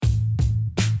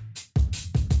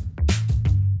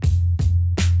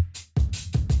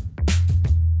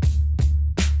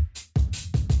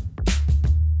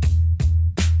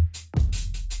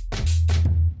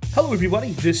Hello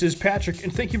everybody, this is Patrick,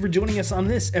 and thank you for joining us on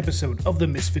this episode of the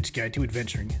Misfits Guide to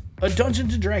Adventuring, a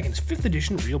Dungeons & Dragons 5th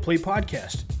edition real play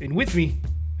podcast. And with me,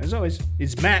 as always,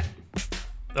 is Matt.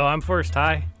 Oh, I'm first,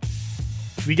 hi.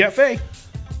 We got Faye.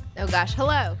 Oh gosh,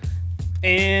 hello.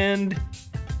 And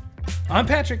I'm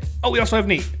Patrick. Oh, we also have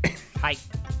Nate. Hi.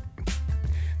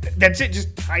 That's it,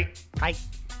 just hi. Hi.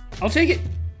 I'll take it.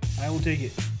 I will take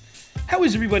it. How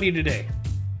is everybody today?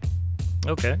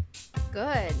 Okay.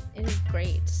 Good. It is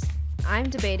great.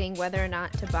 I'm debating whether or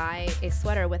not to buy a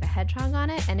sweater with a hedgehog on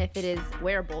it and if it is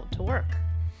wearable to work.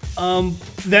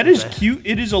 That is cute.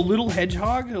 It is a little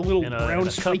hedgehog, a little In brown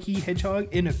a spiky hedgehog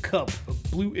in a cup, a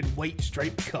blue and white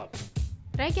striped cup.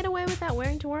 Did I get away with that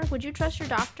wearing to work? Would you trust your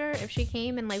doctor if she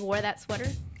came and wore that sweater?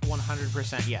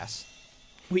 100% yes.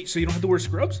 Wait, so you don't have to wear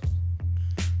scrubs?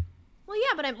 Well,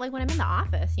 yeah, but when I'm in the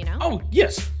office, you know? Oh,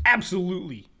 yes,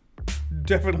 absolutely.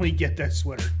 Definitely get that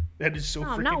sweater. That is so freaking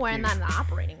No, I'm not wearing cute. that in the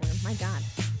operating room. My God.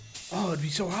 Oh, it'd be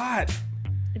so hot.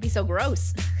 It'd be so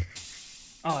gross.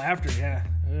 Oh, after, yeah.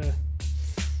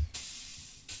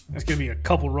 That's going to be a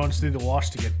couple runs through the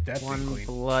wash to get that thing One clean.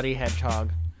 bloody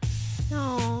hedgehog.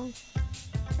 No.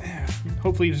 Yeah,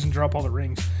 hopefully he doesn't drop all the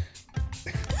rings.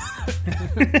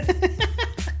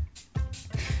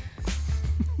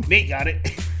 Nate got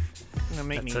it. Gonna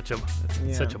make me. That's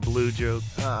such a blue joke.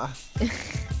 Oh.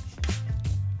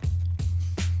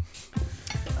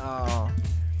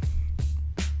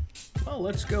 Well,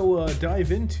 let's go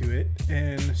dive into it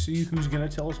and see who's going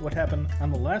to tell us what happened on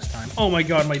the last time. Oh my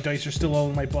god, my dice are still all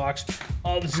in my box.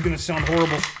 Oh, this is going to sound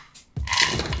horrible.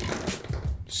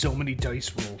 So many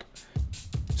dice rolled.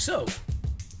 So,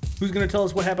 who's going to tell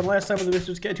us what happened last time on the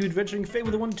Misfits Guide to Adventuring? Faye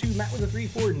with a 1-2, Matt with a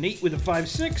 3-4, Nate with a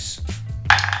 5-6.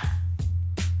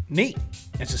 Nate,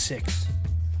 that's a 6.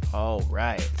 All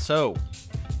right. So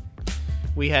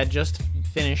we had just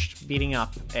finished beating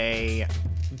up a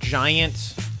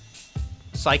giant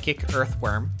psychic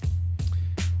earthworm,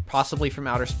 possibly from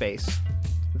outer space,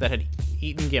 that had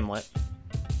eaten Gimlet,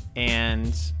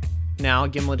 and now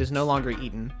Gimlet is no longer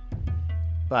eaten.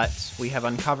 But we have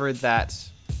uncovered that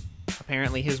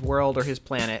apparently his world or his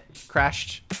planet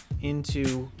crashed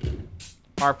into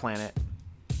our planet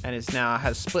and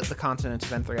has split the continent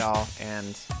of Enthrial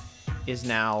and is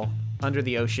now under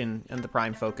the ocean and the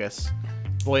prime focus,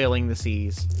 boiling the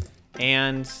seas.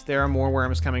 And there are more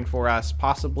worms coming for us,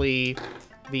 possibly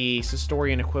the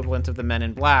Sistorian equivalent of the Men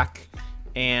in Black.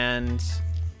 And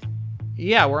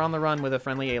yeah, we're on the run with a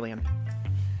friendly alien.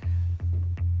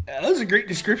 That was a great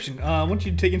description. I want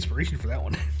you to take inspiration for that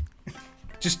one.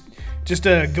 just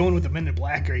going with the Men in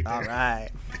Black right there. All right.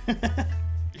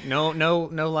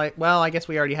 No, like, well, I guess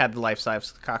we already had the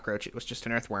life-size cockroach. It was just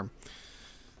an earthworm.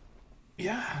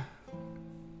 Yeah.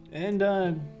 And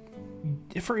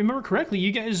if I remember correctly,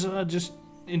 you guys just,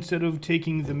 instead of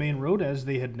taking the main road as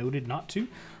they had noted not to,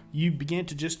 you began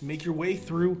to just make your way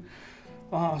through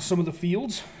some of the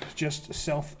fields just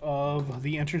south of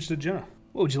the entrance to Jenna.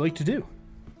 What would you like to do?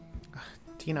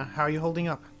 Tina, how are you holding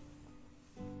up?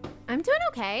 I'm doing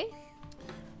okay.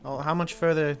 Well, how much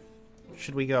further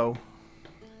should we go?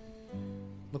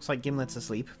 Looks like Gimlet's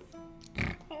asleep.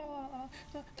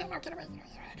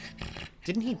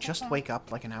 Didn't he just wake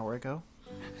up like an hour ago?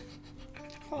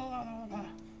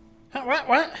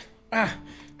 What?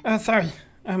 Sorry.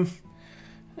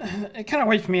 It kind of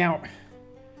wakes me out.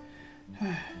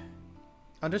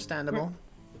 Understandable.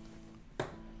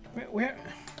 Where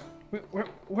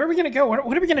are we gonna go?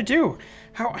 What are we gonna do?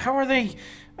 How are they?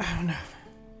 Oh no.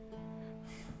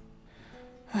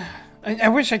 I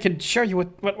wish I could show you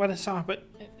what I saw, but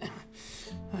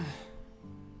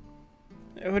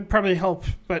it would probably help,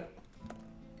 but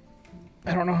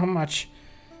I don't know how much.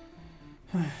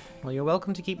 Well, you're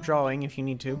welcome to keep drawing if you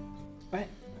need to.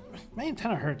 My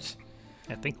antenna hurts.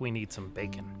 I think we need some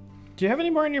bacon. Do you have any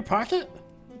more in your pocket?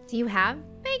 Do you have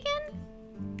bacon?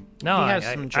 No, He has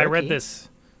I some read jerky. this.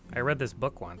 I read this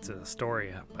book once, a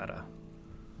story about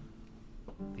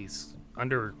these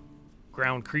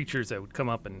underground creatures that would come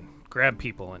up and grab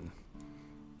people, and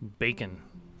bacon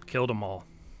killed them all.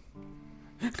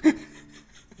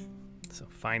 So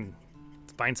find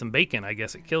some bacon. I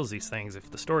guess it kills these things if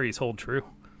the stories hold true.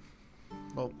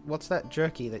 Well, what's that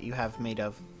jerky that you have made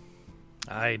of?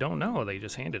 I don't know. They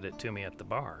just handed it to me at the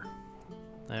bar.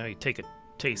 Now you take a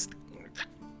taste.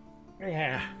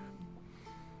 Yeah.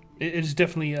 It is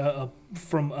definitely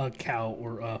from a cow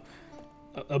or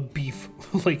a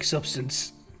beef-like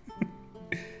substance.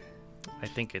 I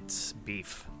think it's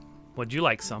beef. Would you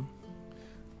like some?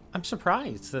 I'm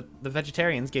surprised that the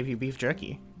vegetarians gave you beef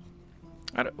jerky.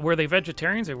 Were they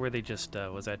vegetarians or were they just,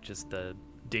 was that just the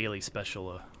daily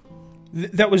special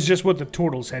That was just what the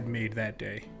turtles had made that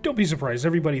day. Don't be surprised.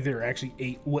 Everybody there actually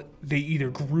ate what they either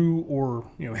grew or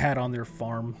had on their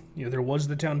farm. There was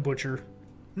the town butcher.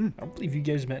 I don't believe you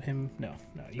guys met him. No,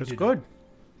 you That's didn't. good.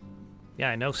 Yeah,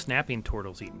 I know snapping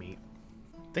turtles eat meat.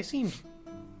 They seem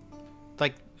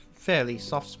like fairly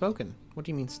soft-spoken. What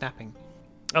do you mean snapping?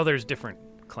 Oh, there's different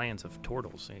clans of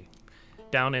turtles.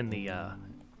 Down in the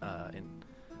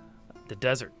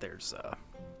desert, there's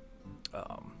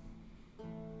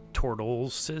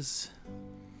turtles.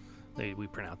 We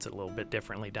pronounce it a little bit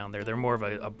differently down there. They're more of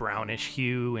a brownish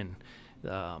hue, and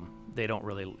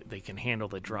they can handle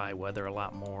the dry weather a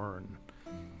lot more. And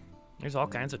there's all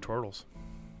kinds of turtles.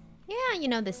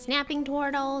 Yeah, the snapping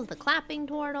turtles, the clapping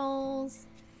turtles,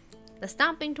 the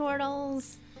stomping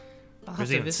turtles.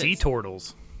 There's even sea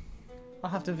turtles. I'll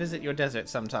have to visit your desert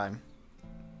sometime.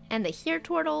 And the here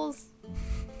turtles.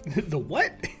 The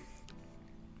what?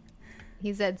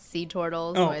 He said sea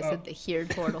turtles, Oh, so I said the here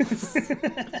turtles.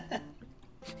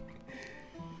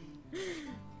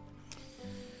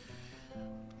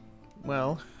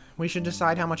 Well, we should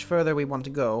decide how much further we want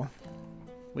to go.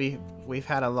 We've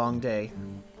had a long day.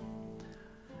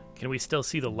 Can we still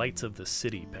see the lights of the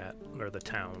city, Pat, or the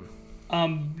town?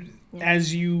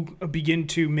 As you begin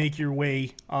to make your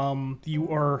way,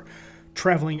 you are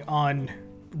traveling on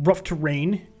rough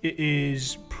terrain. It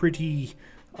is pretty.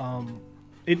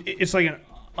 It's like an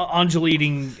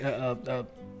undulating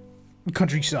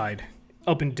countryside,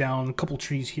 up and down, a couple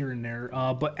trees here and there.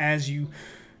 But as you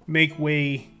make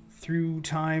way through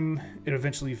time, it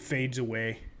eventually fades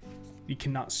away. You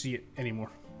cannot see it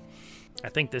anymore. I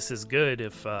think this is good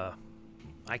if I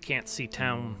can't see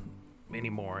town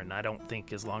anymore, and I don't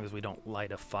think as long as we don't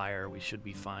light a fire, we should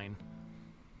be fine.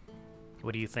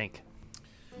 What do you think?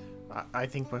 I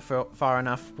think we're far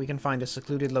enough. We can find a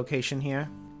secluded location here.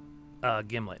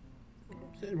 Gimlet,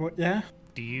 Yeah?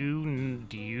 do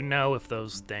you know if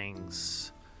those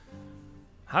things?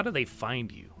 How do they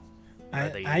find you?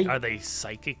 Are they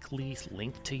psychically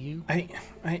linked to you?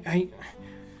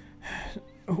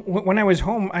 When I was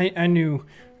home, I knew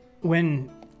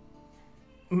when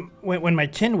my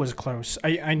kin was close.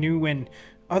 I knew when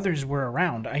others were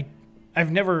around.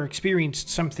 I've never experienced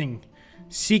something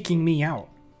seeking me out.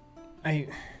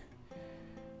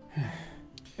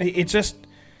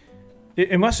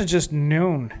 It must have just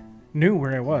knew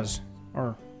where I was,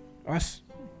 or us,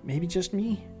 maybe just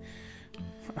me.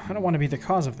 I don't want to be the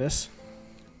cause of this.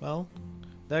 Well,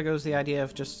 there goes the idea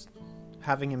of just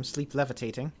having him sleep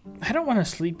levitating. I don't want to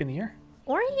sleep in here.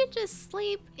 Or you just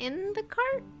sleep in the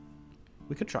cart.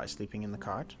 We could try sleeping in the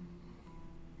cart.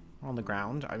 On the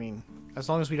ground. I mean, as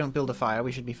long as we don't build a fire,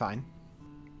 we should be fine.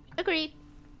 Agreed.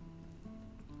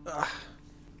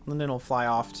 Lyndon will fly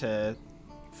off to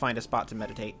find a spot to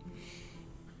meditate.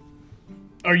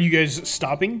 Are you guys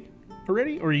stopping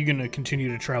already, or are you going to continue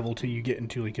to travel till you get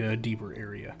into like a deeper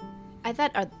area? I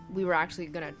thought we were actually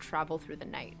going to travel through the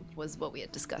night, was what we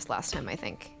had discussed last time, I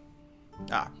think.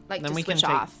 Then to we switch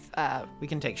can off. we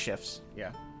can take shifts.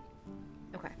 Yeah.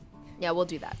 Okay. Yeah, we'll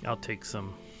do that. I'll take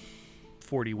some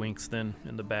 40 winks then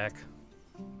in the back.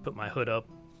 Put my hood up.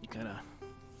 Kind of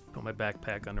put my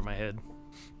backpack under my head.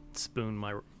 Spoon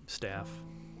my staff.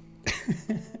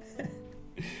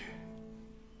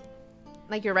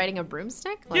 Like you're riding a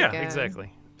broomstick? Yeah,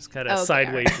 exactly. Just kind of Okay,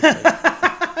 sideways.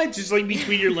 Just like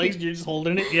between your legs, you're just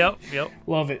holding it. Yep.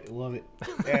 Love it.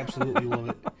 Absolutely love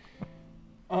it.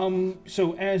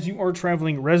 So as you are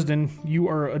traveling Resden, you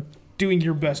are doing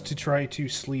your best to try to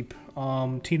sleep.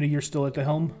 Tina, you're still at the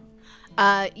helm?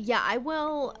 Yeah, I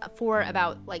will for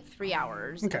about 3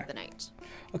 hours Okay. of the night.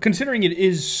 Considering it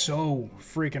is so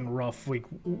freaking rough, like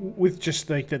with just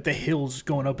like the hills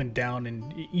going up and down,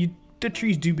 and the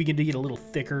trees do begin to get a little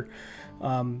thicker.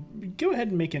 Go ahead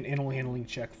and make an animal handling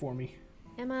check for me.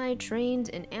 Am I trained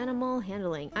in animal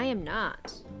handling? I am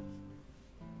not.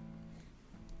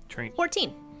 Train.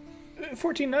 14.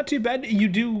 14, not too bad.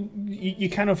 You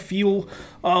kind of feel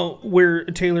where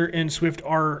Taylor and Swift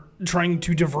are trying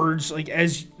to diverge, like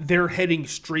as they're heading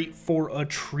straight for a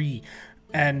tree,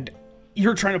 and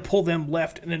you're trying to pull them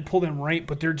left and then pull them right,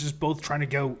 but they're just both trying to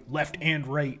go left and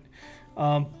right.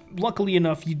 Luckily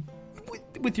enough,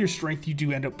 with your strength, you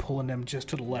do end up pulling them just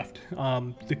to the left.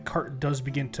 The cart does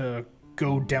begin to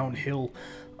go downhill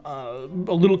a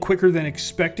little quicker than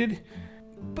expected,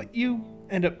 but you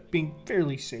end up being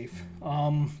fairly safe.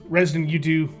 Resden, you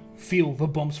do feel the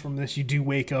bumps from this. You do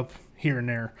wake up here and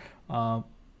there.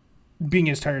 Being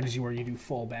as tired as you are, you do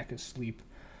fall back asleep.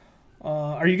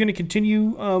 Are you going to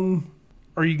continue?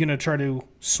 Are you going to try to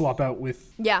swap out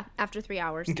with... Yeah, after 3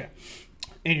 hours. Okay.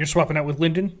 And you're swapping out with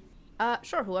Lyndon?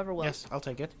 Sure, whoever will. Yes, I'll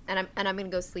take it. And I'm gonna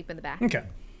go sleep in the back. Okay.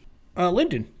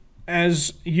 Lyndon,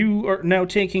 as you are now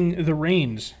taking the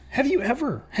reins,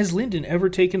 has Lyndon ever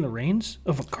taken the reins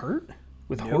of a cart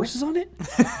with horses on it?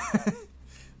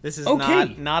 This is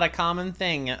Okay. not a common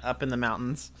thing up in the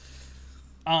mountains.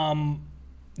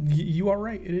 You are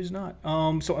right, it is not.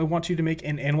 So I want you to make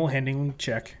an animal handling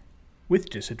check with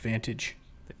disadvantage.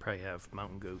 They probably have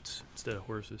mountain goats instead of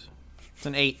horses. It's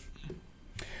an 8.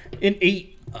 An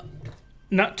 8.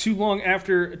 Not too long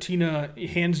after Tina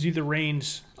hands you the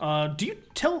reins, do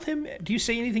you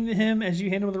say anything to him as you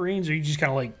hand him the reins, or you just kind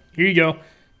of like, here you go,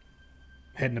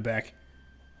 head in the back?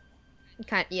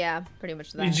 Yeah, pretty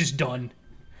much that. It's just done.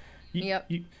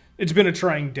 Yep. It's been a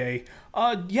trying day.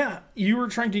 Yeah, you were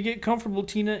trying to get comfortable,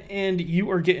 Tina, and you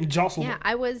are getting jostled. Yeah,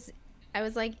 I was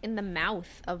like in the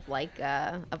mouth of like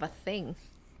of a thing.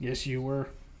 Yes, you were.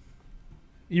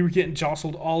 You were getting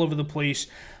jostled all over the place.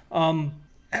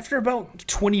 After about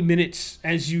 20 minutes,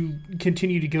 as you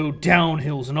continue to go down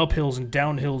hills and up hills and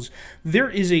down hills, there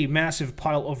is a massive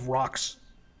pile of rocks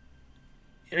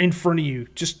in front of you,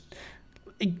 just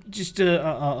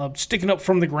sticking up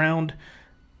from the ground,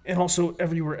 and also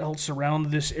everywhere else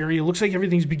around this area. It looks like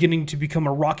everything's beginning to become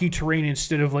a rocky terrain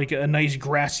instead of like a nice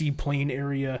grassy plain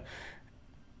area.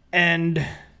 And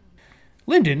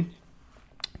Lyndon,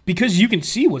 because you can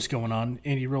see what's going on,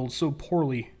 and you rolled so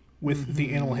poorly with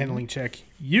the animal handling check,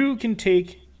 you can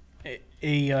take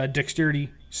a dexterity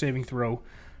saving throw.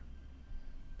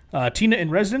 Tina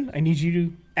and Resden, I need you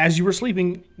to, as you were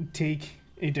sleeping, take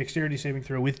a dexterity saving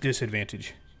throw with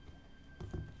disadvantage.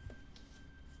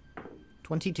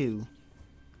 22.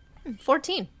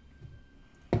 14.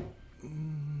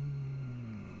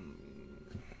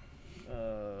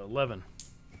 11.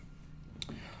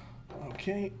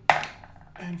 Okay.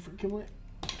 And for Gimlet.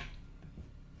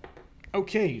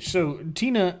 Okay, so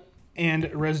Tina and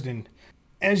Resden,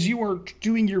 as you are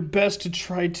doing your best to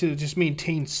try to just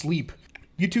maintain sleep,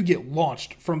 you two get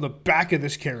launched from the back of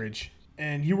this carriage,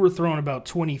 and you were thrown about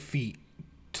 20 feet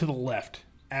to the left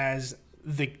as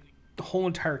the whole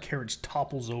entire carriage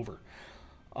topples over.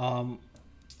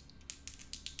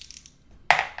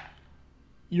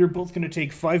 You're both going to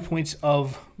take 5 points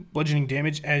of bludgeoning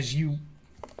damage as you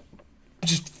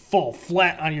just fall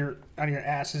flat on your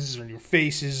asses or your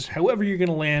faces, however you're going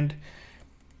to land.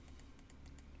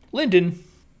 Lyndon,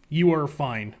 you are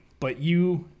fine, but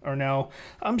you are now,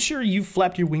 I'm sure you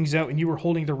flapped your wings out and you were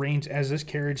holding the reins as this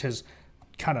carriage has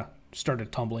kind of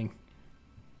started tumbling,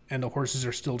 and the horses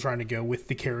are still trying to go with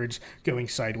the carriage going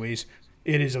sideways.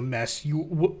 It is a mess.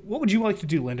 What would you like to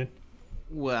do, Lyndon?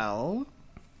 Well,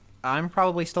 I'm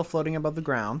probably still floating above the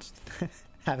ground,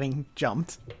 having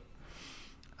jumped.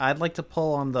 I'd like to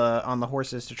pull on the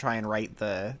horses to try and right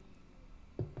the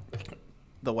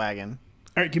wagon.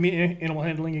 All right, give me animal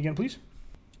handling again, please.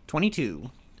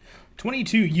 22.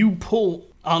 22, you pull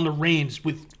on the reins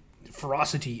with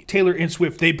ferocity. Taylor and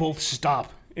Swift, they both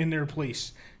stop in their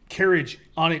place. Carriage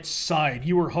on its side.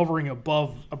 You are hovering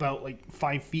above about like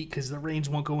 5 feet because the reins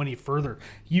won't go any further.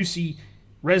 You see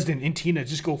Resden and Tina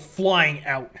just go flying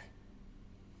out.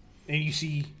 And you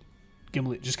see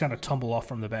Gimlet just kind of tumble off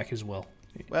from the back as well.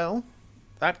 Well,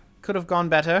 that could have gone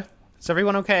better. Is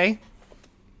everyone okay?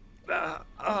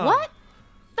 What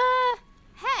the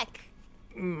heck?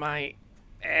 My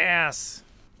ass.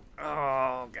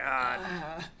 Oh, God.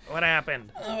 What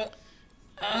happened?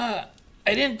 I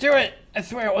didn't do it. I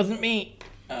swear it wasn't me.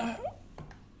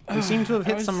 You seem to have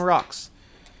hit some rocks.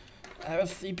 I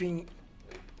was sleeping.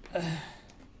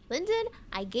 Lyndon,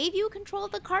 I gave you control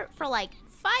of the cart for like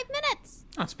 5 minutes.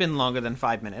 Oh, it's been longer than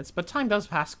 5 minutes, but time does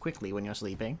pass quickly when you're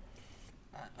sleeping.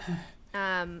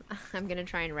 I'm gonna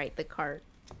try and right the cart.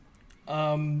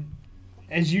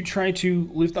 As you try to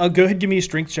lift... go ahead, give me a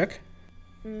strength check.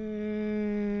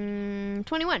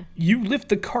 21. You lift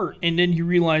the cart, and then you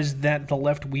realize that the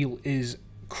left wheel is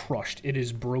crushed. It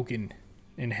is broken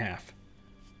in half.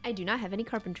 I do not have any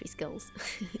carpentry skills.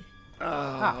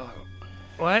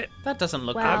 What? That doesn't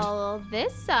look good. Well,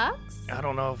 this sucks. I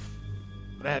don't know if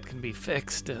that can be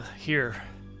fixed here.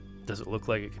 Does it look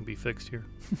like it can be fixed here?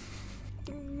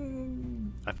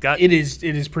 I've got... It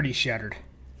is pretty shattered.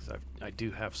 I do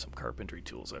have some carpentry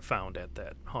tools I found at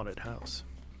that haunted house.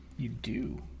 You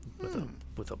do.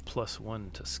 With a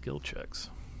 +1 to skill checks.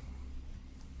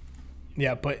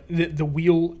 Yeah, but the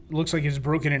wheel looks like it's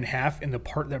broken in half, and the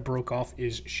part that broke off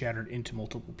is shattered into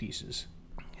multiple pieces.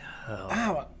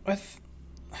 Ow!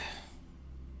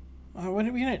 What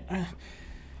are we gonna...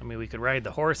 I mean, we could ride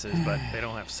the horses, but they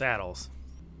don't have saddles.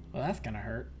 well, that's gonna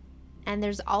hurt. And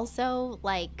there's also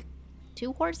like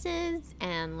 2 horses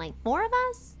and like more of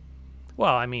us.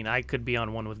 Well, I mean, I could be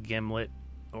on one with Gimlet,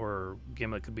 or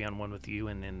Gimlet could be on one with you,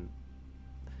 and then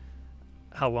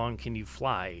How long can you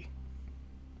fly,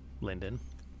 Lyndon?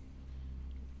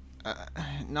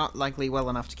 Not likely well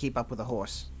enough to keep up with a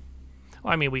horse.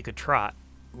 Well, I mean, we could trot.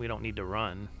 We don't need to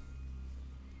run.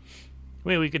 I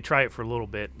mean, we could try it for a little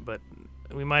bit, but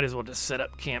we might as well just set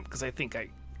up camp because I think I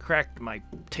cracked my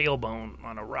tailbone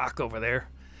on a rock over there.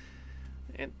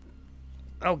 And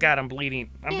oh God, I'm bleeding.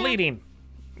 I'm bleeding.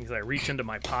 Because I reach into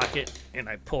my pocket and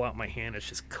I pull out my hand. It's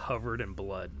just covered in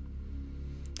blood.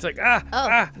 It's like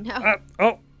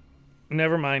no.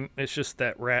 Never mind. It's just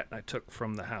that rat I took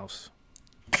from the house.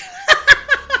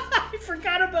 I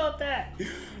forgot about that.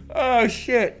 Oh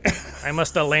shit! I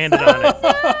must have landed on it.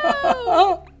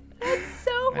 No! That's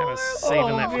so I horrible. was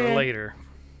saving that for later.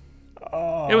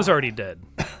 It was already dead.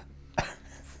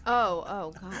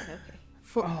 Oh, God, okay.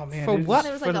 Oh man! For what?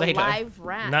 It was For like a later. live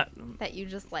rat Not- that you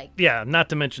just like. Yeah, not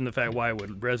to mention the fact why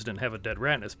would Resident have a dead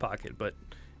rat in his pocket, but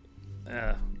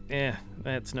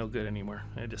that's no good anymore.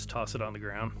 I just toss it on the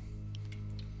ground.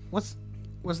 Was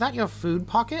that your food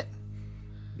pocket?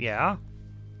 Yeah.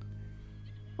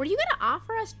 Were you gonna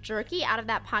offer us jerky out of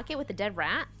that pocket with the dead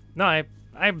rat? No, I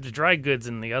have the dry goods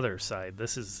in the other side.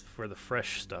 This is for the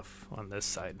fresh stuff on this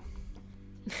side.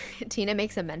 Tina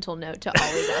makes a mental note to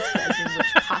always ask Resident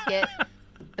which pocket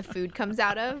the food comes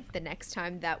out of the next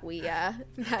time that we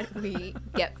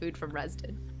get food from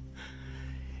Resden.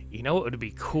 You know, it would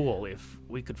be cool if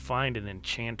we could find an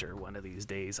enchanter one of these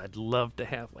days. I'd love to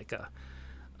have like a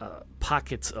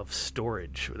pockets of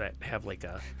storage that have like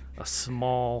a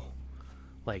small,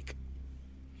 like,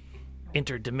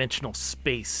 interdimensional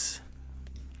space.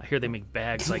 I hear they make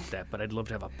bags like that, but I'd love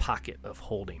to have a pocket of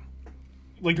holding.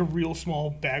 Like a real small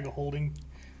bag of holding.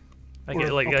 Like Or a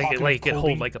pocket of it could hold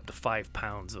clothing. like up to 5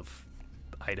 pounds of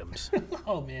items.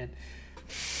 Oh man.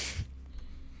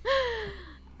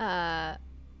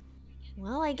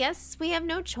 Well, I guess we have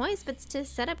no choice but to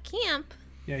set up camp.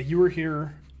 Yeah, you were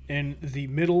here in the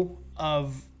middle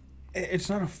of. It's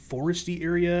not a foresty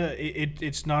area.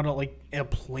 It's not like a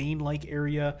plain-like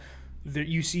area. There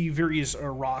you see various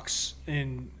rocks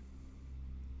and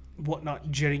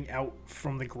whatnot jetting out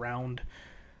from the ground,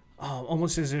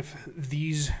 almost as if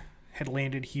these had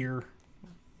landed here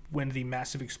when the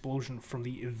massive explosion from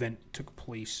the event took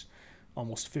place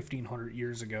almost 1,500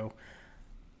 years ago.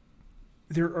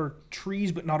 There are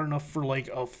trees, but not enough for like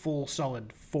a full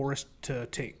solid forest to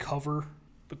take cover.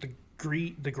 But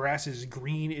the grass is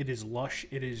green. It is lush.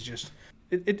 It is just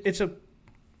it's a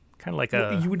Kind of like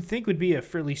what you would think would be a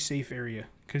fairly safe area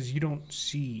because you don't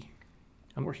see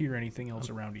or hear anything else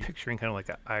around you. picturing kind of like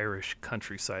an Irish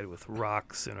countryside with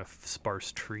rocks and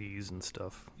sparse trees and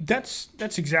stuff. That's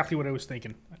exactly what I was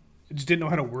thinking. I just didn't know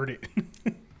how to word it.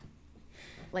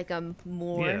 Like a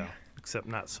moor. Yeah, except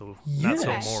not so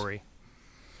Yes. moory.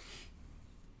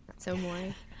 So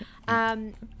more.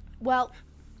 Well,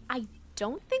 I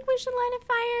don't think we should light a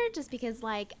fire just because,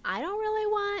 like, I don't really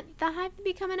want the hive to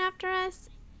be coming after us.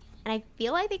 And I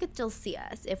feel like they could still see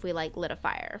us if we, like, lit a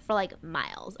fire for, like,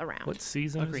 miles around. What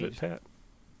season Agreed. is it, Pat?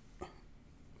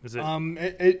 Is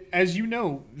it? As you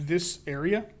know, this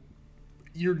area,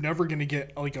 you're never going to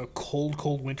get like a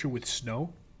cold winter with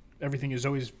snow. Everything is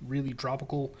always really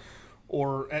tropical,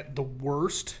 or at the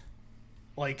worst,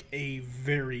 like a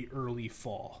very early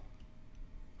fall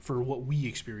for what we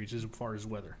experience as far as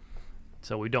weather.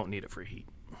 So we don't need it for heat.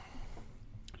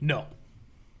 No.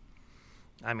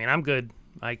 I mean, I'm good.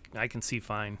 I can see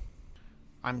fine.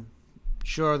 I'm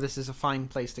sure this is a fine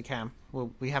place to camp.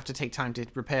 Well, we have to take time to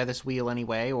repair this wheel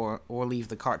anyway, or leave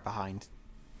the cart behind.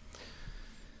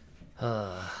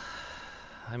 I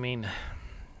mean,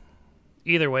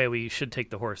 either way, we should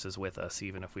take the horses with us,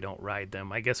 even if we don't ride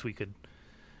them. I guess we could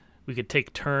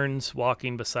take turns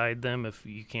walking beside them if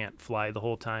you can't fly the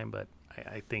whole time, but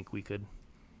I think we could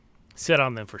sit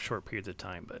on them for short periods of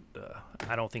time. But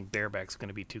I don't think bareback's going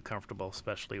to be too comfortable,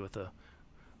 especially with a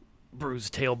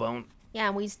bruised tailbone. Yeah,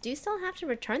 and we do still have to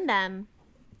return them.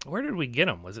 Where did we get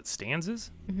them? Was it Stanzas?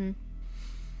 Mm-hmm.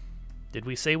 Did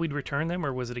we say we'd return them,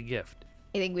 or was it a gift?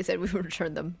 I think we said we would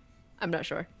return them. I'm not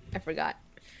sure. I forgot.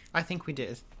 I think we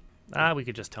did. We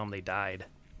could just tell them they died.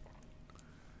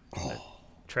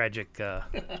 Tragic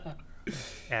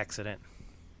accident.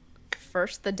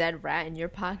 First the dead rat in your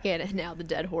pocket, and now the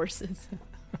dead horses.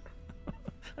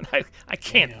 I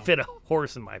can't fit a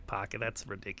horse in my pocket. That's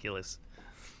ridiculous.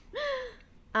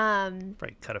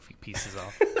 Probably cut a few pieces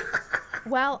off.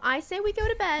 Well, I say we go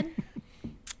to bed,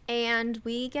 and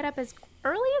we get up as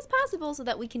early as possible so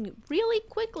that we can really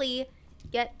quickly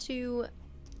get to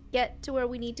where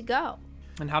we need to go.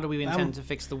 And how do we intend to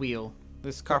fix the wheel?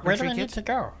 This Where do carpentry I need kit? to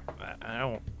go? I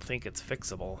don't think it's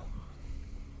fixable.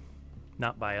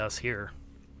 Not by us here.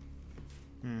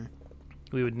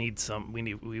 We would need some.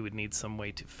 We would need some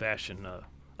way to fashion a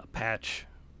patch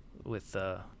with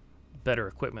better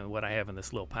equipment than what I have in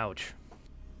this little pouch.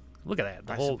 Look at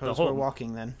that. I suppose we're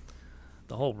walking then.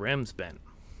 The whole rim's bent.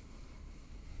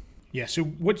 Yeah, so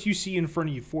what you see in front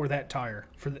of you for that tire,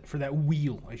 for that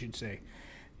wheel, I should say,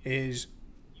 is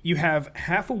you have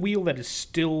half a wheel that is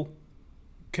still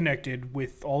connected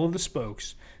with all of the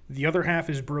spokes. The other half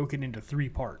is broken into 3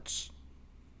 parts.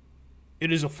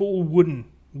 It is a full wooden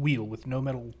wheel with no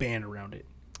metal band around it.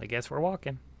 I guess we're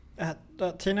walking.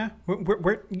 Tina,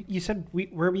 where you said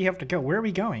where we have to go? Where are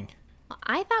we going?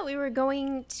 I thought we were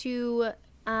going to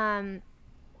Pine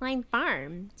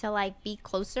Farm to like be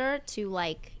closer to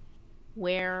like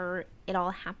where it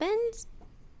all happened.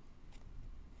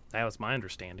 That was my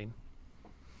understanding.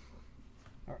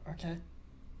 Okay.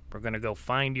 We're gonna go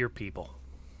find your people.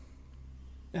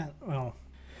 Yeah. Well,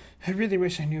 I really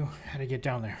wish I knew how to get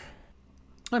down there.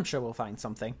 I'm sure we'll find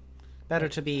something. Better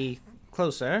to be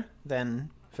closer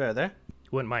than further.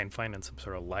 Wouldn't mind finding some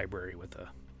sort of library with a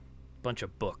bunch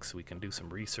of books. We can do some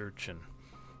research and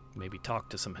maybe talk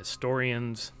to some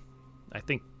historians. I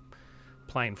think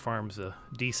Pine Farm's a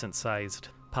decent-sized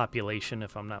population,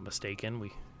 if I'm not mistaken.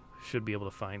 We should be able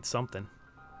to find something.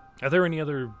 Are there any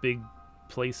other big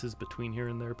places between here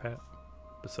and there, Pat?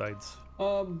 Besides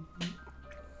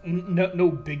No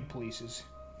big places.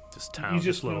 just towns, just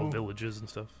just little know- villages and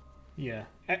stuff? Yeah.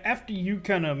 After you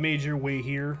kind of made your way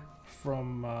here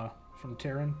from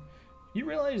Terran, you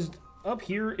realized up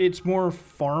here it's more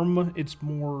farm.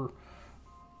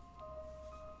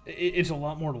 It's a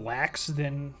lot more lax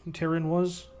than Terran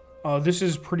was. This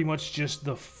is pretty much just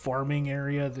the farming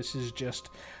area. This is just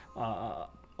a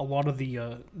lot of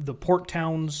the port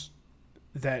towns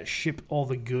that ship all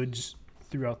the goods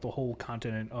throughout the whole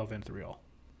continent of Enthriel.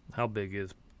 How big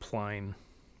is Pline?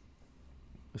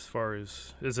 As far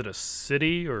as, is it a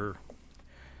city or?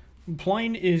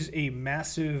 Pline is a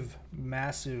massive,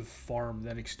 massive farm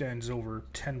that extends over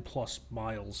 10 plus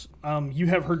miles. You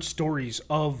have heard stories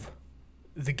of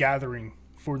the gathering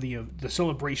for the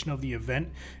celebration of the event.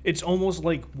 It's almost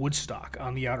like Woodstock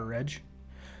on the outer edge.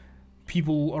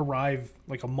 People arrive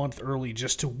like a month early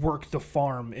just to work the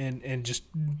farm and just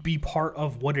be part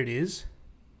of what it is.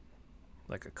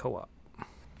 Like a co-op.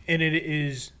 And it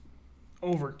is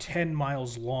over 10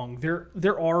 miles long. There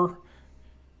are,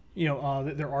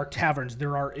 there are taverns,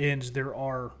 there are inns, there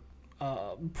are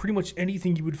pretty much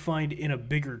anything you would find in a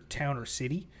bigger town or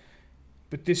city.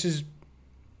 But this is,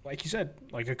 like you said,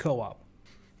 like a co-op.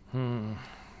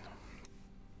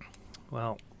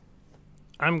 Well,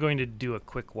 I'm going to do a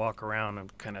quick walk around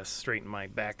and kind of straighten my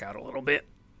back out a little bit,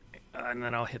 and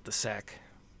then I'll hit the sack.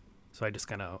 So I just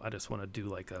want to do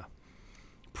like a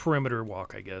perimeter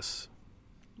walk, I guess.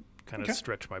 Kind of Okay.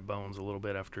 stretch my bones a little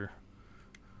bit after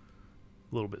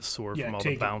a little bit sore Yeah, from all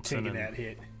the bouncing, taking and that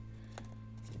hit.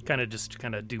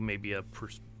 kind of do maybe a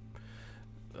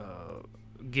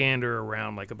gander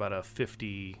around like about a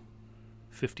 50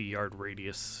 yard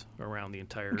radius around the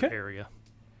entire Okay. area.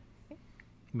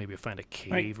 Maybe find a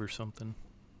cave or something.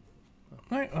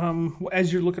 All right.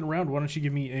 As you're looking around, why don't you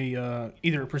give me a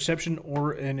either a perception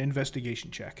or an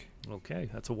investigation check? Okay,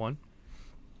 that's a 1.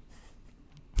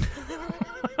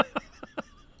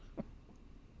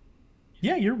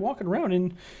 Yeah, you're walking around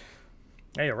and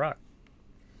Hey, a rock.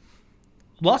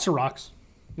 lots of rocks.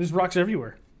 There's rocks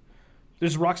everywhere.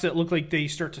 There's rocks that look like they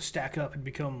start to stack up and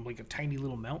become like a tiny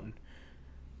little mountain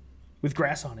with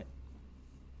grass on it.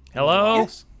 Hello?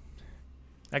 Yes.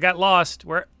 I got lost.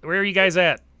 Where are you guys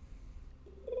at?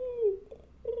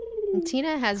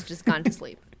 Tina has just gone to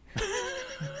sleep.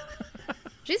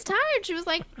 She's tired. She was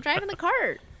like driving the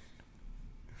cart.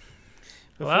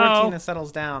 Before Hello? Tina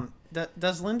settles down,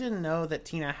 does Lyndon know that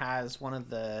Tina has one of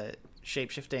the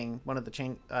one of the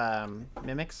chain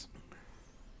mimics?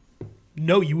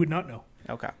 No, you would not know.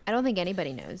 Okay. I don't think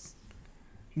anybody knows.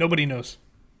 Nobody knows.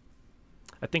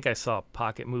 I think I saw a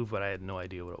pocket move, but I had no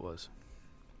idea what it was.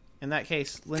 In that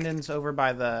case, Lyndon's over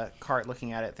by the cart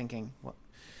looking at it thinking, "What?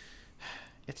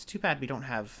 It's too bad we don't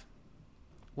have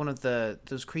one of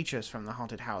those creatures from the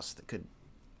haunted house that could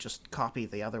just copy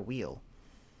the other wheel."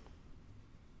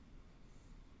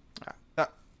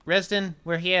 Resden,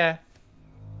 we're here.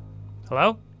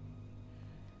 Hello?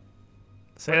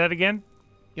 Say that again?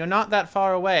 You're not that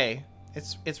far away.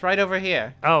 It's right over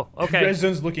here. Oh, okay.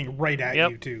 Resident's looking right at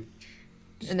Yep. you too.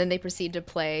 And then they proceed to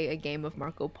play a game of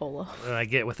Marco Polo. And I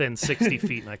get within 60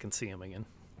 feet and I can see him again.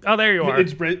 Oh, there you are.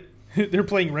 They're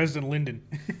playing Resident Linden.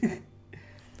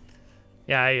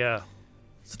 Yeah,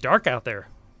 it's dark out there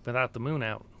without the moon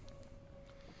out.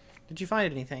 Did you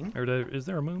find anything? Or is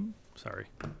there a moon? Sorry.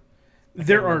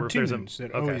 There remember are if two there's a- moons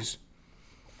that okay. always.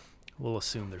 We'll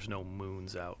assume there's no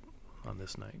moons out on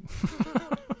this night.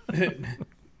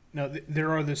 Now, there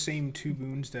are the same two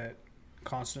moons that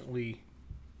constantly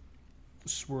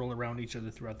swirl around each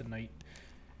other throughout the night.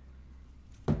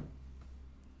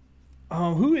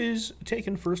 Who is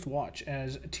taking first watch,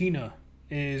 as Tina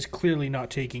is clearly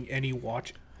not taking any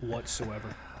watch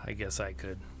whatsoever? I guess I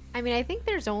could. I mean, I think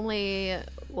there's only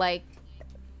like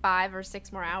 5 or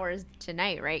 6 more hours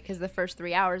tonight, right? Because the first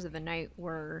 3 hours of the night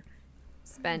were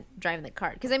spent driving the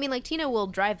cart. Because I mean, like, Tina will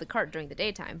drive the cart during the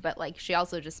daytime, but like she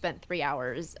also just spent 3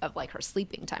 hours of like her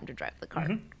sleeping time to drive the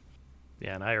cart. Mm-hmm.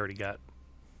 Yeah, and I already got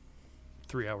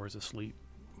 3 hours of sleep.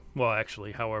 Well,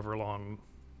 actually, however long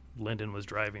Lyndon was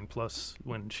driving, plus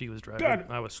when she was driving,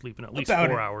 I was sleeping at least About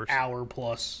 4 an hours. hour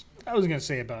plus. I was going to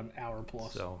say about an hour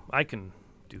plus. So I can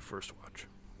do first watch.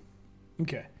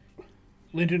 Okay.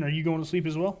 Lyndon, are you going to sleep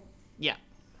as well? Yeah.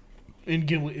 And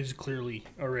Gimlet is clearly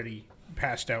already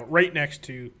passed out right next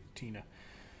to Tina.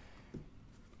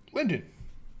 Lyndon,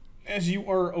 as you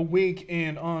are awake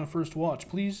and on first watch,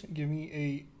 please give me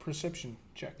a perception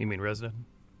check. You mean resident?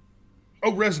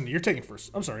 Oh, Resin, you're taking first.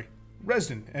 I'm sorry.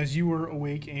 Resin, as you were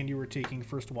awake and you were taking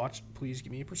first watch, please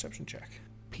give me a perception check.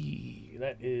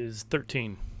 That is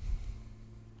 13.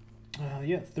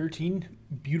 13.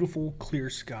 Beautiful, clear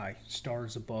sky.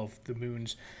 Stars above the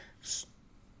moons.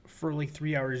 For like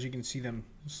 3 hours, you can see them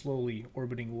slowly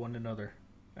orbiting one another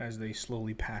as they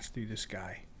slowly pass through the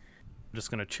sky. I'm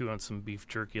just going to chew on some beef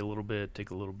jerky a little bit,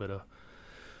 take a little bit of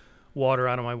water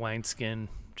out of my wineskin,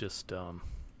 just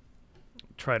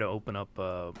try to open up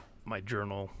my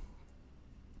journal,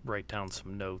 write down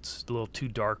some notes. It's a little too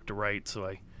dark to write, so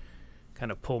I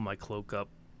kind of pull my cloak up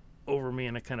over me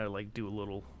and I kind of like do a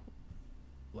little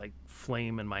like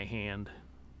flame in my hand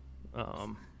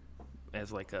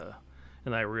as like a,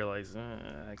 and I realize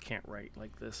I can't write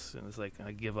like this, and it's like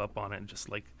I give up on it and just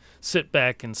like sit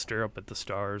back and stare up at the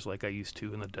stars like I used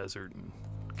to in the desert and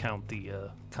count the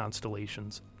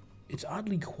constellations. It's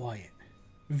oddly quiet.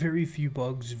 Very few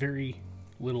bugs, very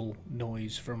little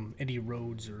noise from any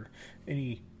roads or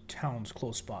any towns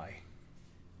close by.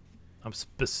 I'm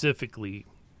specifically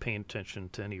paying attention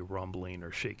to any rumbling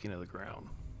or shaking of the ground.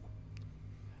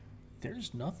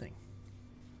 There's nothing.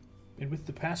 And with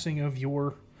the passing of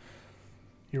your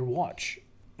watch,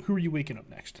 who are you waking up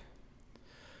next?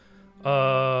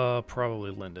 Probably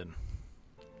Lyndon.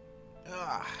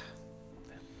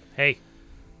 Hey.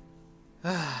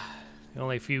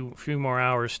 Only a few more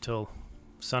hours till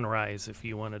sunrise if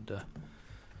you wanted to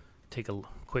take a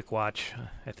quick watch.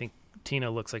 I think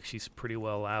Tina looks like she's pretty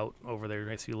well out over there.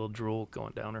 I see a little drool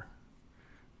going down her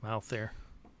mouth there.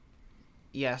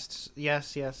 Yes.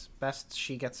 Best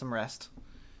she get some rest.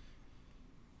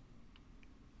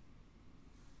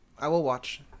 I will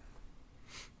watch.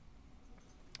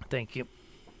 Thank you.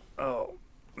 Oh.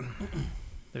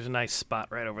 There's a nice spot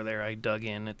right over there. I dug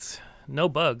in. It's no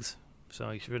bugs,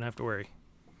 so you shouldn't have to worry.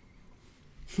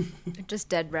 Just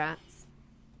dead rats.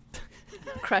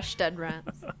 Crushed dead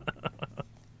rats.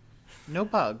 No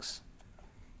bugs.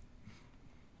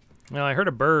 Well, I heard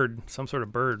a bird, some sort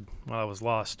of bird, while I was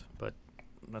lost, but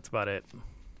that's about it.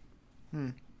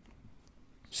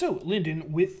 So,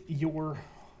 Lyndon, with your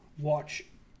watch,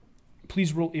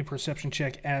 please roll a perception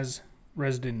check as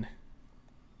Resden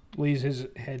lays his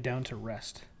head down to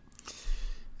rest,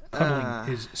 cuddling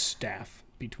his staff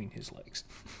between his legs.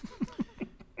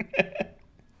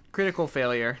 Critical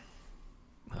failure.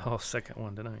 Oh, second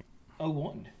one tonight. A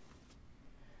 1.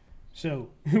 So,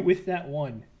 with that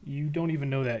 1, you don't even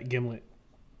know that Gimlet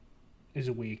is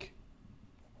awake,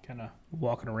 kind of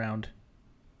walking around.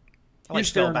 I like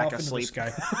fell back asleep.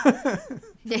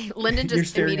 Lyndon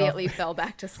just immediately fell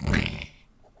back to sleep.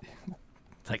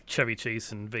 Like Chevy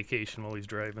Chase in Vacation while he's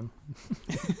driving.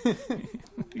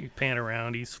 You pan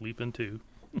around, he's sleeping too.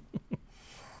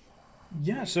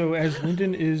 Yeah, so as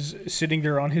Lyndon is sitting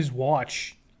there on his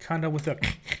watch, kind of with a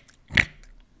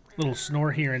little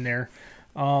snore here and there,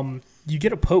 you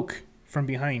get a poke from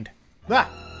behind.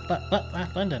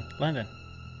 Lyndon.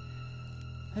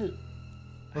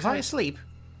 Was I asleep?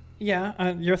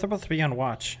 Yeah, you're supposed to be on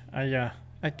watch. I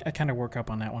kind of woke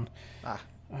up on that one.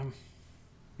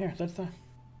 Here, that's the...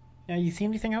 Yeah, you see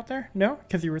anything out there? No?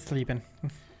 Because you were sleeping.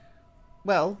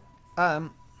 Well, I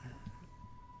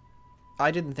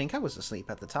didn't think I was asleep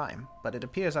at the time, but it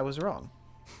appears I was wrong.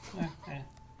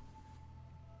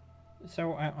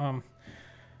 So, I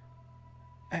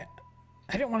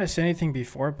didn't want to say anything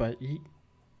before, but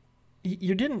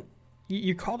you didn't...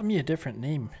 You called me a different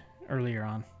name earlier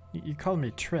on. You called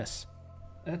me Triss.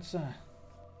 That's,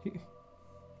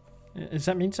 does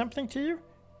that mean something to you?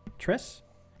 Triss?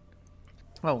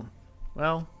 Oh,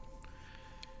 well...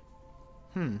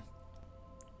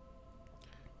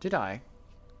 Did I?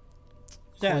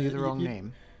 Yeah, Call you the wrong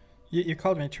name. You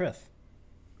called me Trith.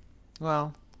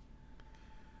 Well,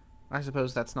 I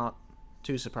suppose that's not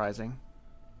too surprising.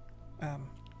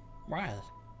 Why?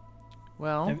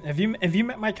 Well, Have you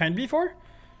met my kind before?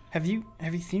 Have you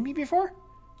seen me before?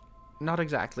 not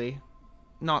exactly.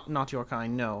 Not your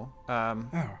kind, no.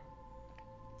 Oh.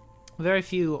 Very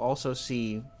few also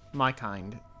see my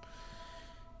kind.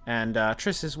 And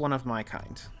Triss is one of my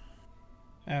kind.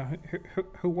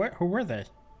 Who were they?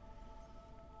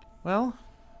 Well,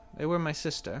 they were my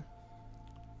sister.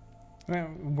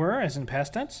 Were as in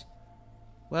past tense?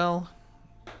 Well,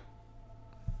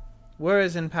 were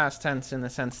is in past tense in the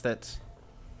sense that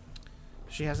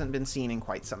she hasn't been seen in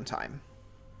quite some time.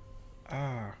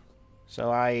 Ah. So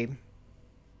I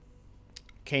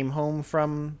came home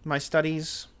from my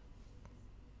studies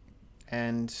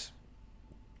and,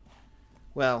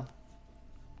 well,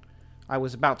 I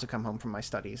was about to come home from my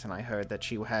studies and I heard that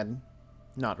she had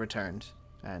not returned,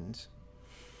 and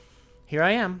here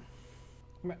I am.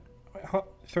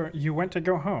 So you went to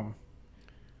go home,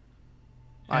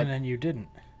 and then you didn't.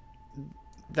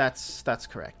 That's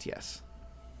correct, yes.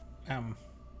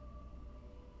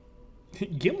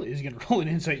 Gimlet is going to roll an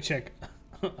insight check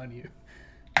on you.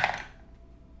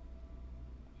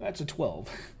 That's a 12.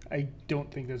 I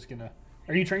don't think that's going to...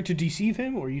 Are you trying to deceive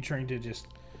him, or are you trying to just...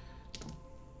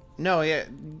 No, yeah,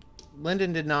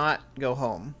 Lyndon did not go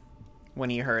home when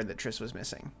he heard that Triss was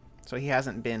missing. So he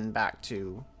hasn't been back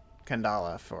to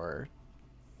Kandala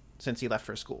since he left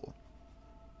for school.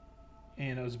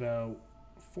 And it was about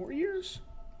 4 years?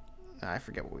 I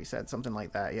forget what we said, something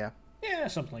like that, yeah. Yeah,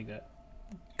 something like that.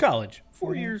 College.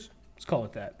 4 years. Let's call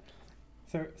it that.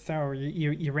 So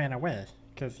you ran away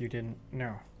because you didn't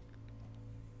know.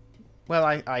 Well,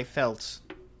 I felt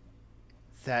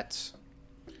that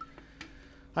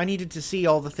I needed to see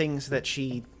all the things that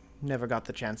she never got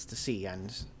the chance to see,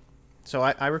 and so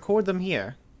I record them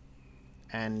here,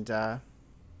 and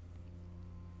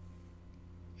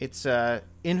it's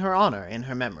in her honor, in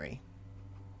her memory.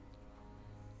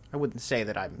 I wouldn't say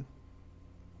that I'm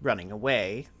running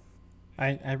away.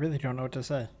 I really don't know what to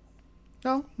say.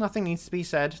 No, nothing needs to be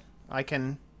said. I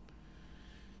can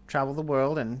travel the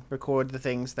world and record the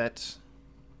things that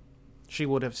she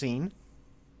would have seen,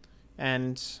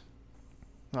 and,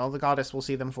 well, the goddess will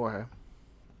see them for her.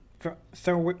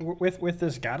 So with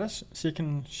this goddess, she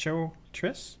can show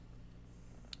Triss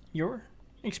your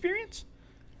experience?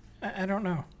 I don't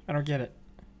know. I don't get it.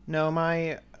 No,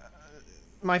 my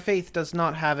faith does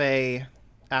not have a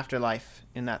afterlife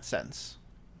in that sense.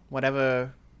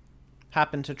 Whatever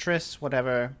happened to Triss,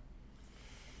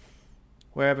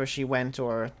 wherever she went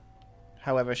or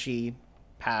however she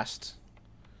passed,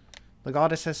 the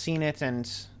goddess has seen it and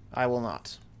I will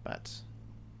not, but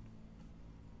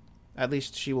at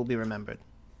least she will be remembered.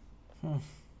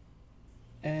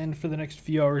 And for the next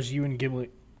few hours, you and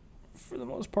Gimlet, for the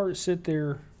most part, sit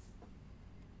there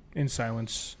in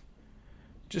silence,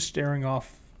 just staring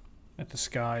off at the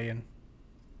sky and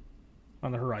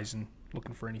on the horizon,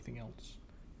 looking for anything else.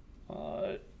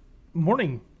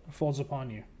 Morning falls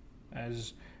upon you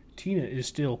as Tina is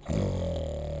still...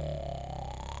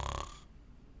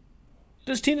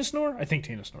 Does Tina snore? I think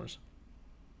Tina snores.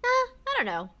 I don't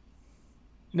know.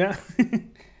 No?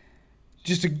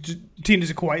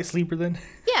 Tina's a quiet sleeper then?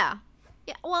 Yeah.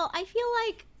 Well, I feel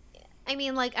like,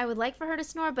 I would like for her to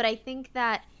snore, but I think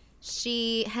that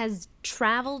she has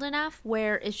traveled enough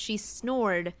where if she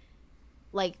snored,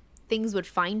 things would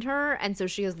find her, and so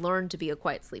she has learned to be a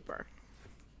quiet sleeper.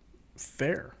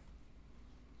 Fair.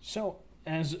 So,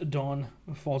 as dawn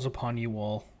falls upon you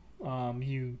all,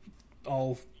 you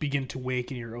all begin to wake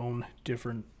in your own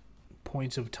different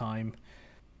points of time.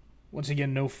 Once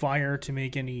again, no fire to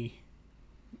make any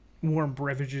warm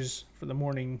beverages for the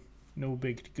morning, no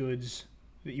baked goods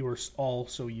that you are all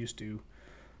so used to.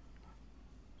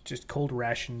 Just cold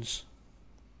rations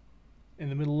in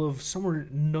the middle of somewhere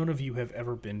none of you have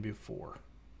ever been before.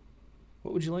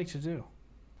 What would you like to do?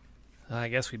 I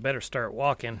guess we better start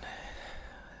walking.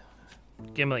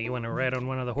 Gimlet, you want to ride on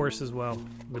one of the horses while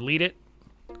we lead it?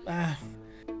 You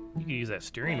could use that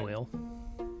steering wheel.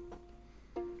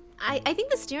 I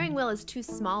think the steering wheel is too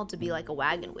small to be like a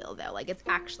wagon wheel, though. It's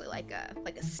actually like a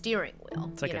steering wheel.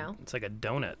 It's like it's like a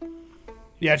donut.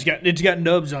 Yeah, it's got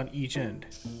nubs on each end.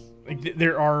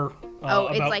 There are.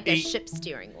 It's about like 8, a ship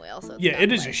steering wheel. So it's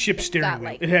it is a ship steering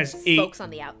wheel. It has spokes 8 on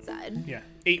the outside. Yeah,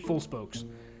 8 full spokes.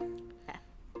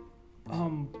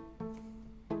 Well,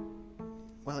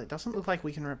 it doesn't look like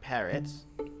we can repair it.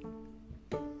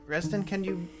 Resden, can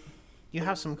you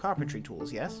have some carpentry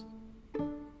tools, yes?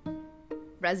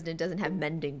 Resident doesn't have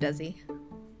mending, does he?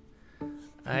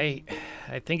 I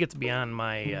think it's beyond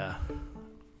my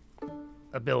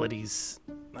abilities.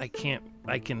 I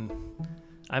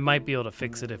might be able to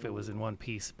fix it if it was in one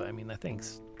piece, but I mean, that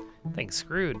thing's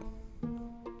screwed.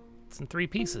 It's in 3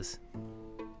 pieces.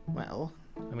 Well,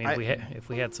 I mean, if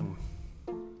we had some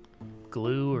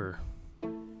glue or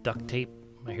duct tape,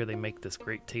 I hear they make this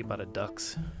great tape out of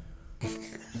ducks.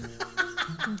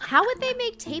 How would they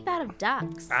make tape out of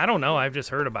ducks? I don't know. I've just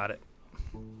heard about it.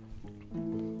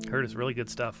 Heard it's really good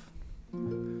stuff.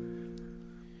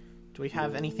 do we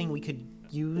have anything we could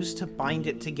use to bind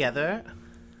it together?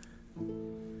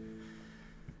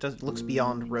 Looks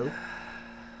beyond rope.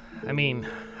 I mean,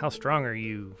 how strong are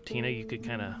you, Tina? You could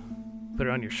kind of put it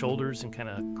on your shoulders and kind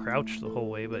of crouch the whole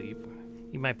way, but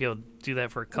you might be able to do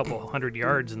that for a couple 100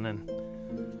 yards and then...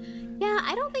 Yeah,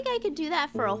 I don't think I could do that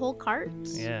for a whole cart.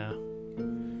 Yeah.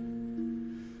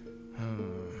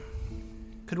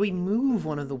 Could we move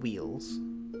one of the wheels?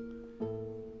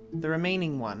 The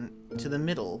remaining one to the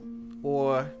middle,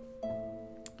 or...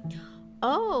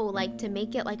 Oh, like to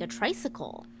make it like a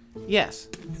tricycle. Yes.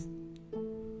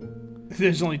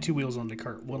 There's only 2 wheels on the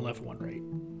cart, one left, one right.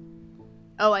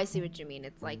 Oh, I see what you mean.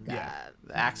 It's like, Yeah.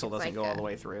 The axle doesn't like go all the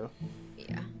way through.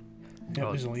 yeah. Yeah,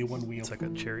 there's only one wheel. It's like a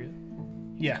chariot.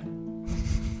 Yeah.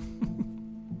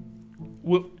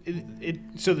 Well,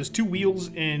 so there's 2 wheels,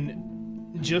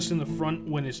 and just in the front,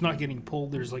 when it's not getting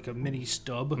pulled, there's like a mini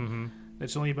stub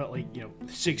that's only about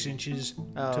 6 inches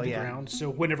to the ground. So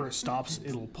whenever it stops,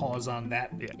 it'll pause on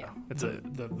that. Yeah. It's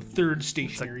the third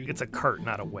stationary. it's a cart,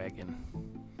 not a wagon.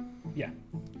 Yeah.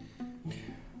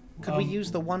 Could we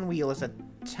use the one wheel as a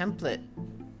template?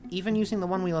 Even using the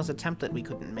one wheel as a template, we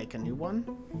couldn't make a new one?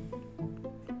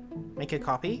 Make a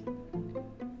copy?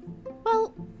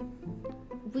 Well,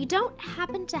 we don't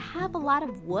happen to have a lot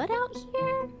of wood out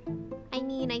here. I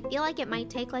mean, I feel like it might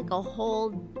take like a whole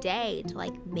day to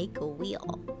like make a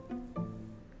wheel.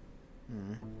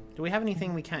 Do we have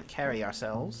anything we can't carry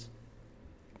ourselves?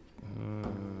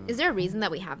 Is there a reason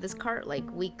that we have this cart? Like,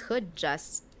 we could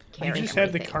just You carry just had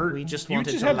the everything. cart. We just you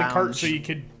wanted just to had the cart lounge. so you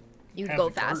could. You can have go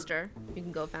the cart. faster. You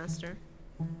can go faster.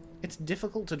 It's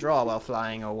difficult to draw while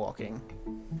flying or walking.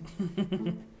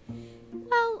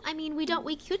 Well, I mean, we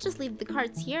could just leave the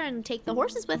carts here and take the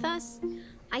horses with us.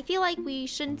 I feel like we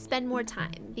shouldn't spend more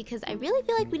time because I really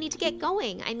feel like we need to get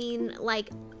going. I mean, like,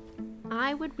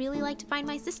 I would really like to find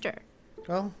my sister.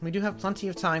 Well, we do have plenty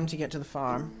of time to get to the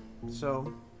farm,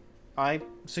 so I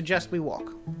suggest we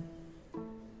walk.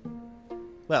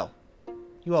 Well,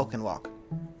 you all can walk.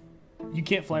 You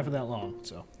can't fly for that long,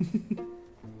 so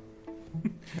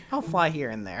I'll fly here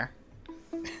and there.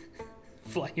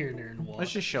 fly here and there and walk.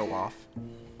 Let's just show off.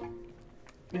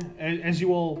 Yeah, as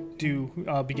you all do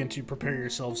begin to prepare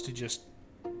yourselves to just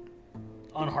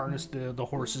unharness the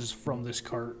horses from this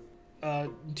cart.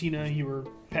 Tina, you were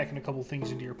packing a couple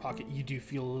things into your pocket. You do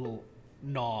feel a little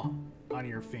gnaw on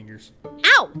your fingers.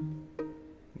 Ow!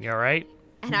 You all right?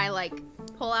 And I like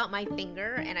pull out my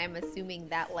finger, and I'm assuming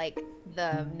that like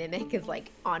the mimic is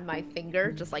like on my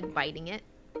finger, just like biting it.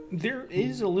 There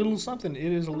is a little something.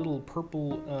 It is a little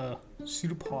purple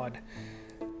pseudopod.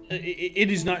 It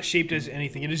is not shaped as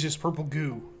anything. It is just purple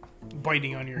goo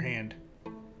biting on your hand.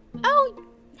 Oh,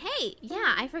 hey,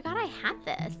 yeah, I forgot I had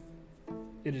this.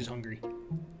 It is hungry.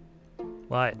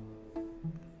 What?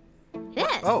 This.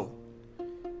 Oh,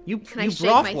 you Can I you shake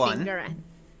brought my one. finger?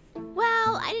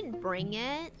 Well, I didn't bring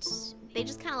it. They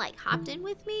just kind of like hopped in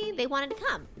with me. They wanted to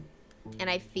come, and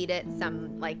I feed it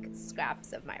some like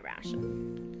scraps of my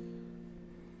ration.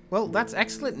 Well, that's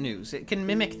excellent news. It can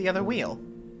mimic the other wheel.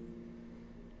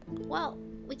 Well,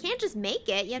 we can't just make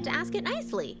it. You have to ask it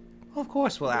nicely. Of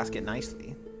course, we'll ask it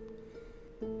nicely.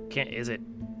 Is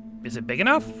it big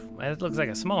enough? It looks like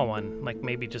a small one, like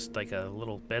maybe just like a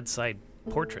little bedside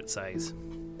portrait size.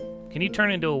 Can you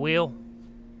turn into a wheel?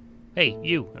 Hey,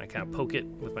 you! And I kind of poke it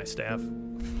with my staff.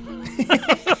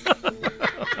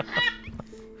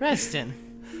 Reston.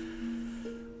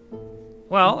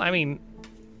 Well, I mean,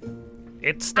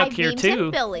 it's stuck I here named too.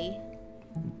 him Billy.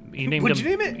 You named What'd him.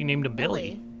 you name it? You named him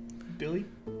Billy. Billy?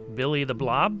 Billy the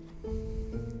Blob.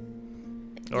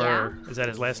 Or Yeah. is that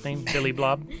his last name? Billy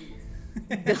Blob.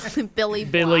 Billy.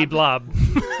 Billy Blob.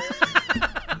 Blob.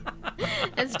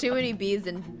 That's too many B's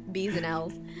and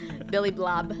L's. Billy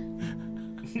Blob.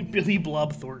 Billy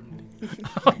Blob Thornton.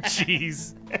 Oh,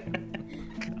 jeez.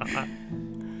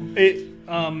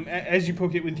 As you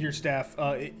poke it with your staff,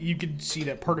 you can see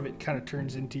that part of it kind of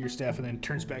turns into your staff and then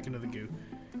turns back into the goo.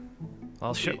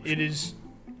 Well, sure. It is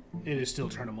still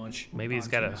trying to munch. Maybe he's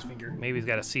on got to. Tina's finger. Maybe he's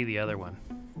got to see the other one.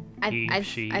 I've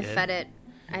she, fed it.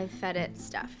 I fed it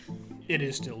stuff. It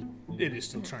is still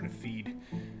trying to feed.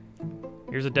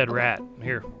 Here's a dead rat.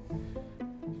 Here.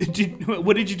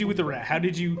 What did you do with the rat? How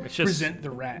did you It's just- present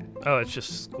the rat? Oh, it's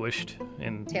just squished.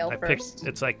 And Tail I first.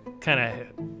 It's like kind of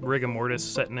rigor mortis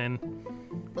setting in,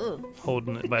 Ooh.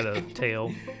 holding it by the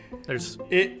tail. There's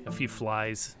It a few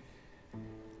flies.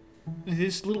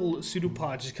 This little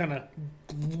pseudopod just kind of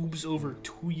gloops over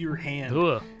to your hand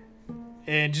Ugh.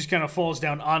 and just kind of falls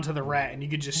down onto the rat, and you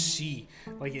could just see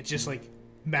like it's just like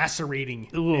macerating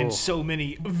in Ooh. so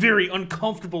many very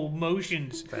uncomfortable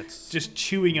motions. That's Just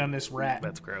chewing on this rat,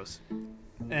 that's gross.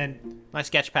 and My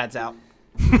sketch pad's out.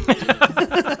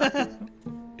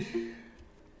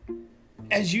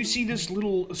 as you see this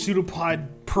little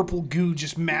pseudopod purple goo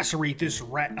just macerate this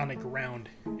rat on the ground,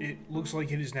 it looks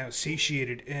like it is now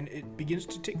satiated, and it begins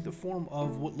to take the form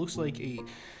of what looks like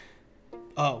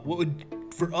what would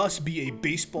for us be a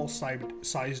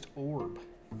baseball-sized orb.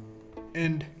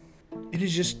 And it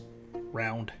is just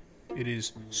round. It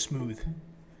is smooth.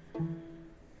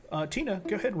 Tina,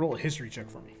 go ahead and roll a history check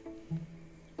for me.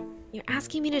 You're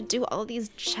asking me to do all these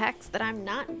checks that I'm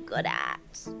not good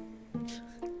at.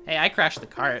 Hey, I crashed the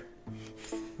cart.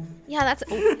 Yeah, that's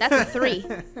a 3.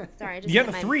 Sorry, I just You hit got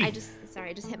a my, 3. I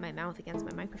just hit my mouth against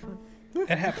my microphone.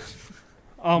 That happens.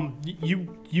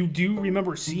 You do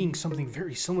remember seeing something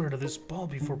very similar to this ball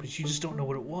before, but you just don't know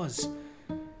what it was.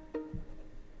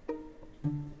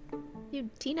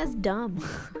 Dude, Tina's dumb.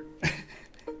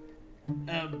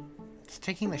 It's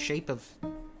taking the shape of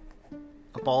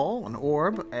a ball, an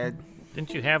orb.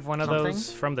 Didn't you have one of Something?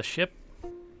 those from the ship?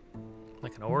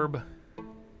 Like an orb?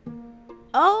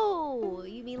 Oh,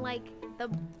 you mean like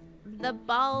the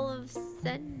ball of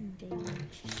sending?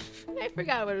 I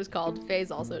forgot what it was called.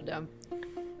 Faye's also dumb.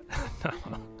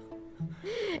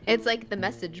 It's like the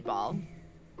message ball.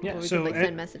 Yeah, Where we so could like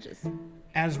send messages.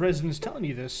 as Resident's telling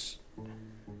you this,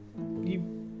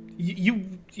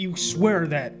 you swear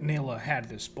that Nayla had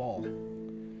this ball.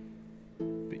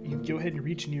 But you go ahead and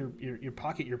reach in your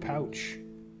pocket, your pouch.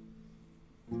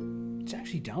 It's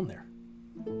actually down there.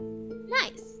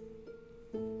 Nice.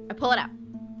 I pull it out.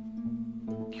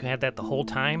 You had that the whole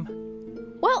time?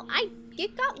 Well,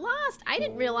 it got lost. I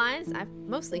didn't realize.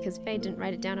 Mostly because Faye didn't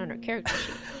write it down on her character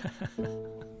sheet.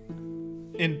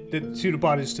 And the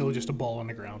pseudopod is still just a ball on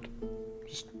the ground.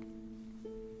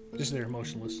 Just there,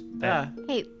 motionless.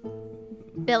 Hey,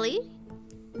 Billy,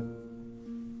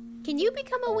 can you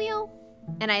become a wheel?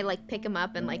 And I like pick him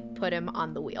up and like put him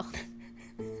on the wheel.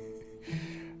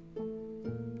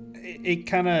 It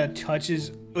kind of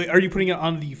touches. Wait, are you putting it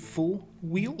on the full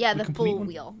wheel? Yeah, the complete full one?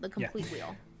 wheel, the complete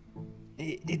wheel.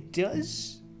 It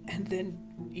does, and then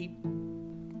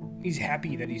he's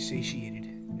happy that he's satiated,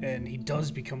 and he does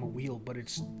become a wheel, but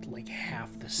it's like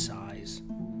half the size.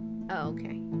 Oh,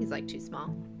 okay. He's like too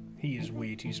small. He is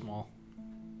way too small.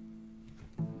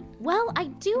 Well, I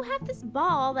do have this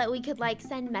ball that we could like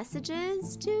send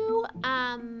messages to.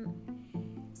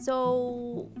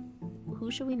 So who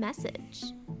should we message?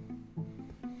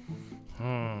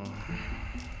 I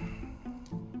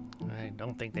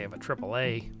don't think they have a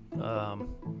AAA.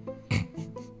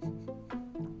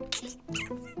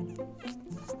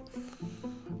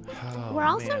 We're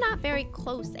also man. not very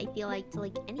close, I feel like, to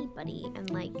like anybody, and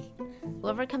like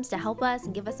whoever comes to help us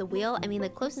and give us a wheel. I mean, the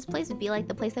closest place would be like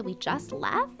the place that we just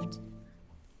left.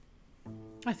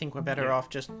 I think we're better off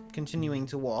just continuing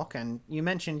to walk, and you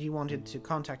mentioned you wanted to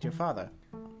contact your father.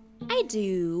 I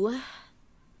do.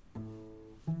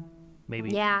 Maybe.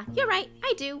 Yeah, you're right.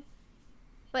 I do.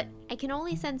 But I can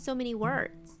only send so many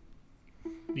words.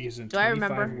 Because in Do I 25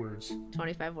 remember? words.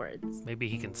 25 words. Maybe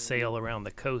he can sail around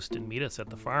the coast and meet us at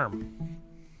the farm.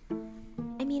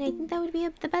 I mean, I think that would be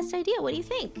the best idea. What do you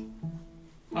think?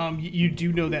 You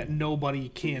do know that nobody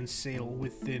can sail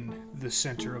within the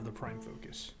center of the prime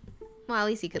focus. Well, at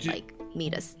least he could like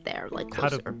meet us there, like How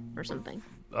do- closer or something.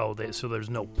 Oh, so there's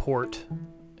no port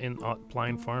in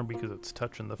Blind Farm because it's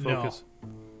touching the focus?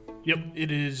 Yep,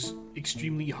 it is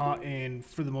extremely hot, and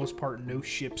for the most part, no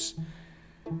ships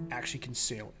actually can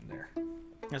sail in there.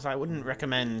 As I wouldn't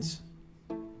recommend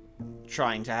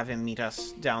trying to have him meet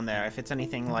us down there. If it's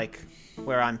anything like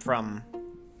where I'm from,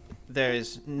 there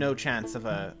is no chance of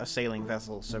a sailing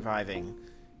vessel surviving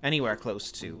anywhere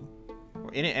close to,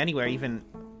 or anywhere even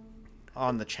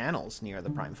on the channels near the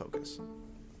prime focus.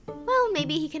 Well,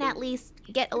 maybe he can at least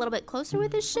get a little bit closer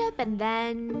with his ship and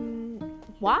then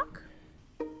walk.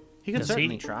 He could Does he?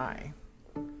 certainly try.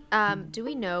 Do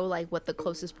we know like what the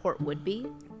closest port would be?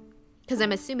 Because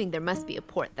I'm assuming there must be a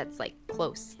port that's like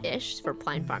close-ish for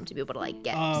Pine Farm to be able to like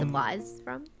get supplies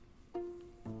from.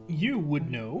 You would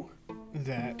know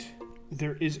that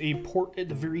there is a port at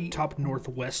the very top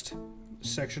northwest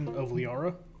section of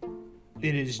Liara.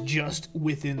 It is just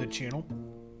within the channel.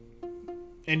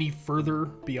 any further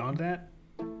beyond that?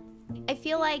 I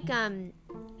feel like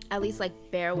at least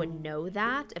like Bear would know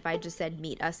that if I just said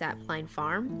meet us at Pine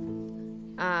Farm.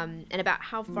 And about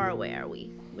how far away are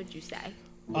we, would you say?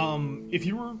 If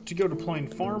you were to go to Pine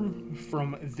Farm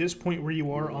from this point where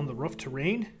you are on the rough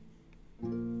terrain,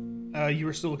 you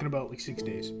were still looking about like 6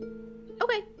 days.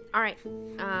 Okay, all right.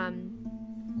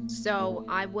 So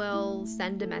I will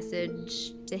send a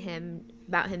message to him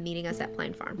about him meeting us at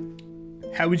Pine Farm.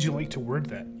 How would you like to word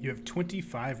that? You have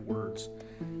 25 words.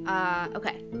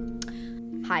 Okay.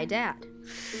 Hi, Dad.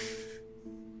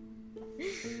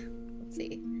 Let's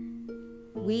see.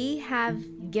 We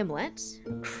have Gimlet,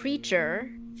 creature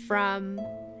from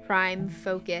Prime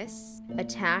Focus,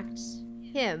 attacked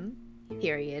him,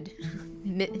 period.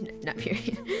 Not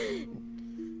period.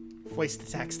 Voice to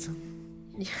text.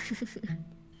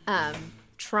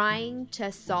 Trying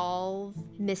to solve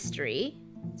mystery.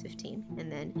 It's 15.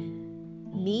 And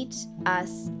then meet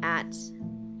us at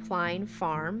Pine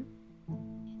Farm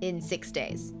in 6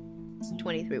 days. It's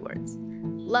 23 words.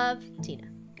 Love, Tina.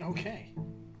 Okay.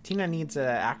 Tina needs an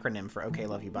acronym for OK,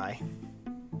 love you, bye.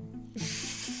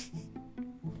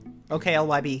 OK,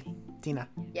 LYB. Tina.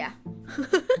 Yeah.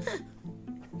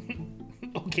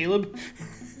 Oh, Caleb?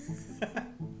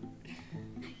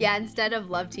 Yeah, instead of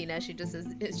love Tina, she just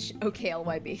says okay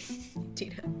LYB.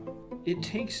 Tina. It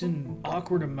takes an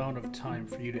awkward amount of time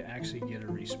for you to actually get a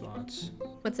response.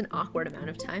 What's an awkward amount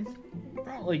of time?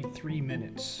 About like 3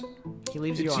 minutes. He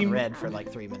leaves you on red for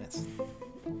like 3 minutes.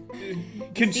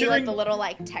 See like the little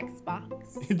like text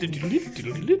box.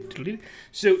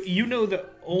 So you know the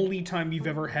only time you've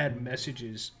ever had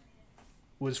messages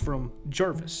was from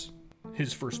Jarvis,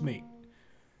 his first mate.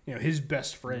 You know, his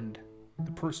best friend.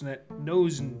 The person that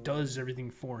knows and does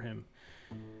everything for him.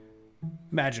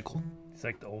 Magical. It's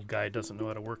like the old guy doesn't know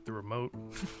how to work the remote.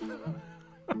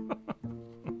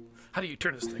 How do you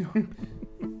turn this thing on?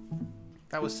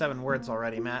 That was 7 words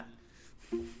already, Matt.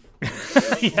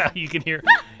 Yeah, you can hear.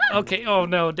 Okay, oh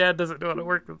no, Dad doesn't know how to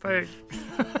work the thing.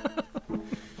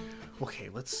 Okay,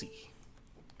 let's see.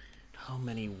 How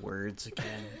many words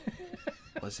again?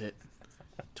 Was it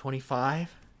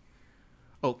 25?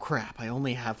 Oh crap, I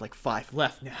only have like 5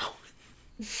 left now.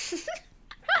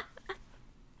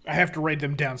 I have to write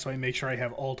them down so I make sure I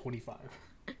have all 25.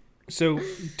 So,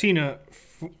 Tina,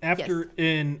 after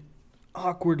an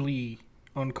awkwardly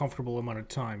uncomfortable amount of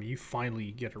time, you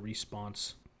finally get a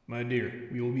response. My dear,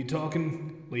 we will be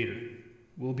talking later.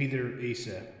 We'll be there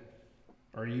ASAP.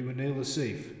 Are you and Ayla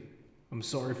safe? I'm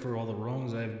sorry for all the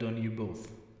wrongs I have done you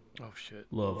both. Oh shit.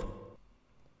 Love.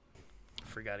 I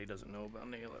forgot he doesn't know about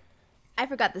Nail It. I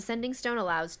forgot the sending stone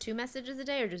allows 2 messages a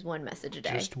day or just 1 message a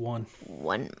day? Just one.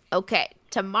 One. Okay.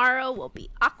 Tomorrow will be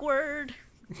awkward.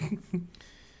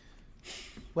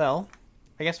 Well,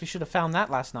 I guess we should have found that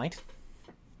last night.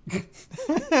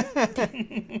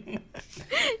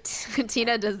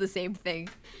 Tina does the same thing.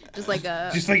 Just like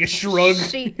a shrug.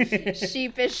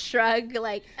 Sheepish shrug,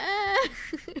 like,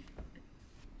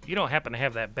 You don't happen to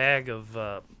have that bag of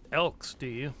elks, do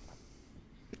you?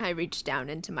 I reached down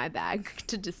into my bag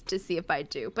to see if I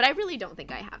do, but I really don't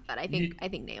think I have that. I think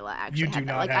Nayla actually had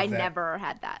that. Like I never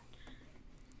had that.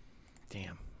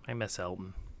 Damn, I miss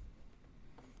Elton.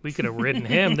 We could have ridden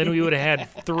him, then we would have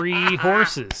had 3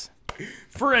 horses.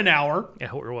 For an hour.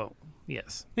 Yeah, well,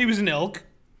 yes. He was an elk.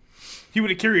 He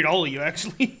would have carried all of you,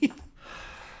 actually.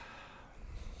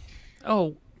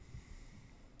 Oh,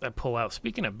 I pull out.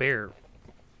 Speaking of Bear,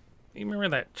 you remember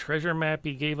that treasure map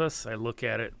he gave us? I look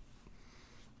at it.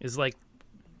 Is like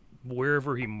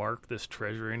wherever he marked this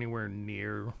treasure anywhere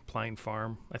near Pine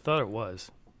Farm? I thought it was.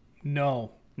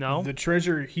 No. No? The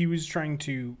treasure he was trying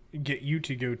to get you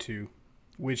to go to,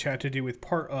 which had to do with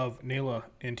part of Nayla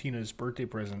and Tina's birthday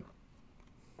present,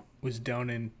 was down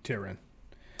in Terran.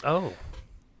 Oh.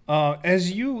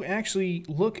 As you actually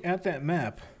look at that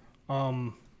map,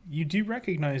 you do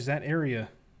recognize that area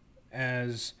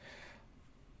as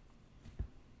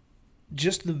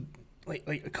just the like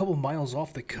a couple miles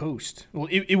off the coast. Well,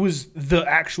 it was the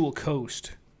actual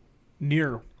coast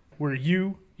near where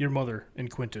you, your mother, and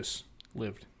Quintus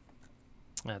lived.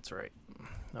 That's right.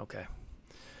 Okay.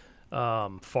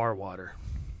 Farwater.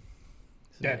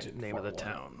 That's it. Name of the Farwater.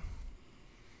 town.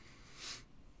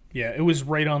 Yeah, it was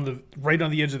right on the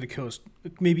edge of the coast,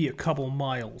 maybe a couple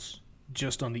miles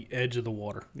just on the edge of the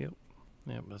water. Yep.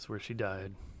 Yep, that's where she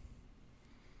died.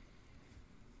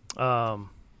 Oh,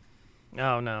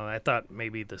 no, I thought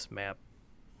maybe this map.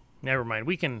 Never mind.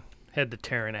 We can head to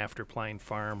Terran after Pine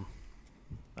Farm.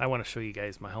 I want to show you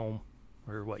guys my home,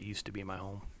 or what used to be my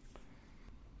home.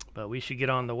 But we should get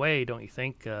on the way, don't you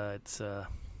think? Let's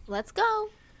go.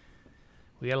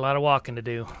 We got a lot of walking to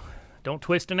do. Don't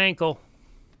twist an ankle.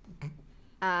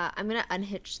 I'm gonna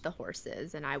unhitch the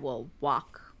horses, and I will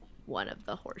walk one of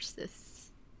the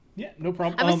horses. Yeah, no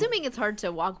problem. I'm assuming it's hard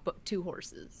to walk 2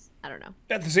 horses. I don't know.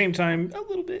 At the same time, a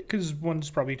little bit, because one's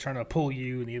probably trying to pull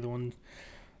you, and the other one...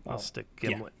 I'll stick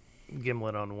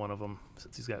Gimlet on one of them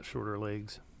since he's got shorter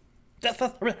legs.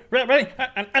 Really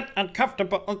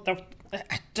uncomfortable.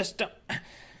 Just don't.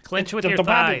 Clench with the your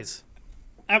bottom- thighs.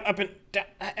 I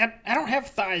don't have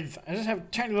thighs. I just have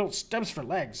tiny little stubs for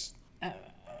legs.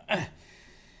 I'm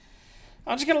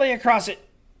just gonna lay across it.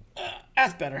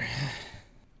 That's better.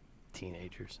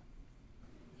 Teenagers.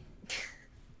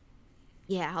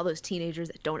 Yeah, all those teenagers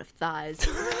that don't have thighs.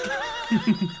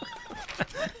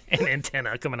 An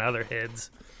antenna coming out of their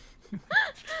heads.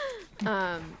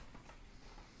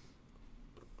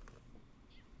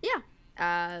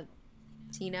 Yeah.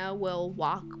 Tina will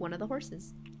walk one of the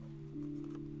horses,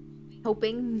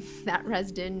 hoping that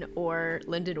Resden or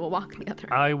Lyndon will walk the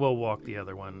other. I will walk the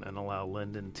other one and allow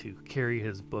Lyndon to carry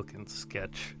his book and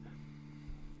sketch,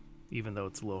 even though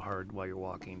it's a little hard while you're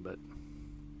walking, but...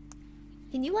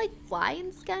 Can you, like, fly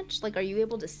and sketch? Like, are you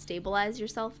able to stabilize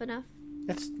yourself enough?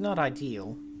 It's not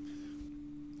ideal.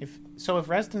 If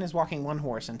Resden is walking one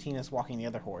horse and Tina's walking the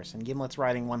other horse and Gimlet's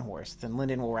riding one horse, then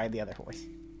Lyndon will ride the other horse.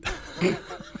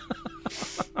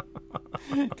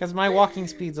 Because my walking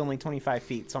speed's only 25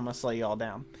 feet, so I'm going to slow you all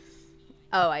down.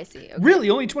 Oh, I see. Okay. Really?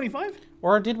 Only 25?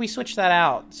 Or did we switch that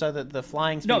out so that the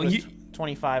flying speed was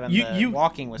 25 and the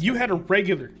walking was 30? You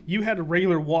had a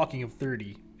regular walking of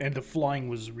 30, and the flying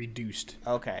was reduced.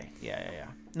 Okay. Yeah.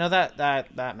 No,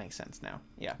 that makes sense now.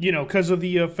 Yeah. You know, because of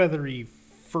the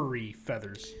furry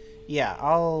feathers. Yeah,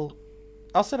 I'll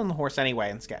sit on the horse anyway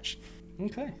and sketch.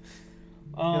 Okay.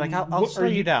 You're like, I'll slow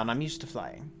you down. I'm used to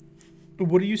flying.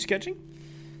 What are you sketching?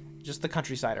 Just the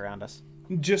countryside around us.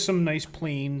 Just some nice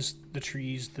plains, the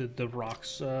trees, the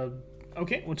rocks.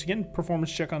 Okay, once again,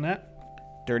 performance check on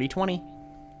that. Dirty 20.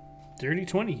 Dirty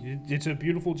 20. It's a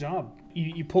beautiful job.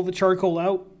 You pull the charcoal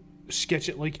out, sketch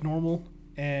it like normal,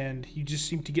 and you just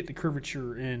seem to get the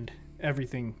curvature and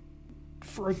everything.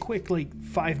 For a quick,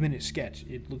 5-minute sketch,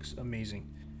 it looks amazing.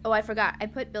 Oh, I forgot. I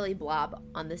put Billy Blob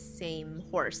on the same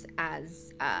horse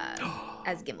as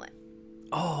Gimlet.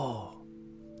 Oh,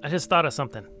 I just thought of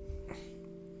something.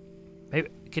 Maybe,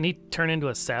 can he turn into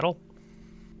a saddle?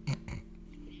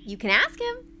 You can ask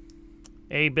him.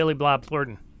 Hey, Billy Blob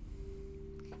Blorton.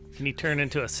 Can he turn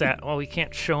into a saddle? Well, we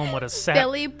can't show him what a saddle...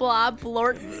 Billy Blob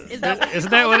Blorton.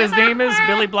 Isn't that what his name is?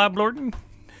 Billy Blob Blorton?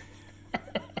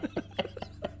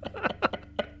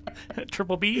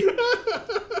 Triple B?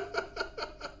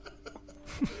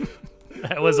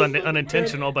 That was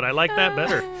unintentional, but I like that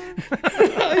better.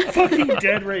 I'm fucking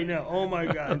dead right now. Oh my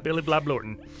god. Billy Blob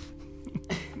Blorton.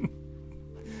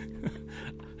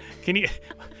 Can you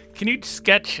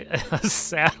sketch a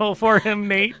saddle for him,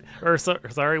 Nate? Or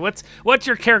sorry, what's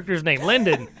your character's name?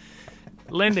 Lyndon.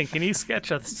 Lyndon, can you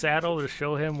sketch a saddle to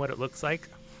show him what it looks like?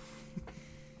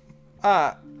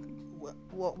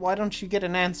 Why don't you get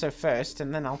an answer first,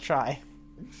 and then I'll try.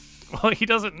 Well, he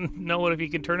doesn't know if he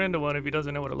can turn into one if he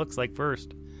doesn't know what it looks like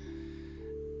first.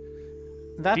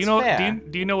 That's fair.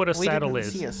 Do you know what a saddle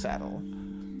is? We didn't see a saddle.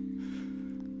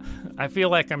 I feel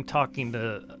like I'm talking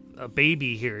to a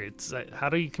baby here. It's how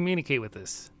do you communicate with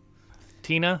this?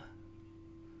 Tina?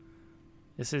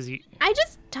 This is... I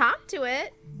just talked to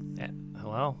it. Yeah,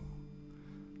 well,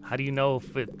 how do you know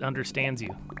if it understands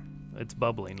you? It's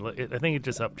bubbling. I think it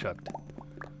just upchucked.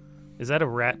 Is that a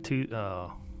rat too?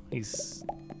 Oh, he's...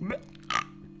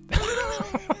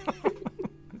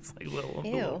 It's like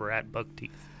little rat buck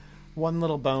teeth. One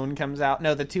little bone comes out.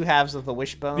 No, the two halves of the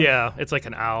wishbone. Yeah, it's like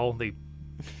an owl. They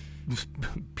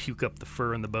puke up the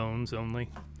fur and the bones only.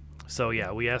 So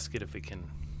yeah, we ask it if it can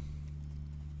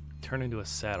turn into a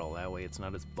saddle. That way it's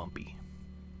not as bumpy.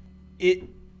 It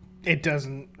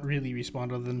doesn't really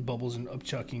respond other than bubbles and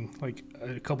upchucking, like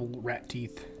a couple rat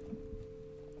teeth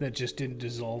that just didn't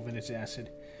dissolve in its acid.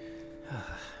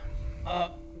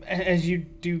 As you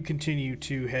do continue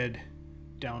to head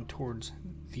down towards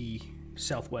the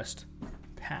southwest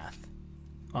path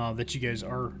that you guys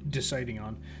are deciding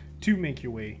on to make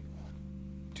your way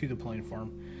to the Plain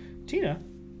Farm, Tina,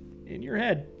 in your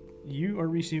head, you are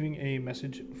receiving a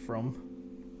message from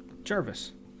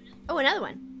Jarvis. Oh, another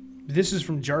one. This is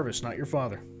from Jarvis, not your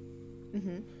father.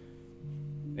 Mm-hmm.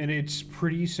 And it's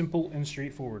pretty simple and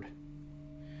straightforward.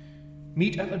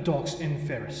 Meet at the docks in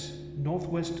Ferris,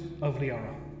 northwest of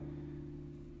Liara.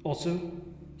 Also,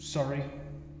 sorry,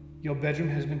 your bedroom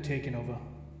has been taken over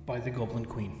by the Goblin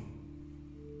Queen.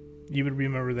 You would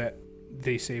remember that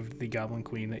they saved the Goblin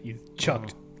Queen that you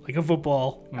chucked like a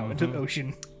football out into the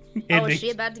ocean. Oh, is she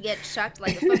about to get chucked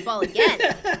like a football again?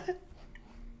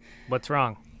 What's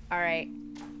wrong? All right.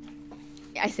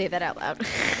 I say that out loud.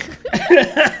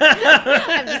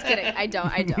 I'm just kidding. I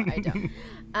don't.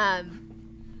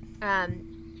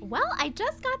 Well, I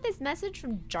just got this message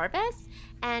from Jarvis,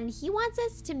 and he wants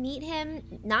us to meet him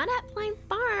not at Pine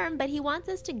Farm, but he wants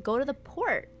us to go to the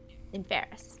port in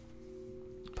Ferris.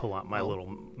 Pull out my little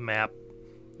map.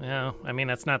 Yeah, I mean,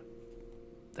 that's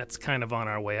kind of on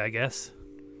our way, I guess.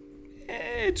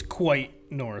 It's quite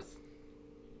north.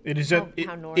 It is How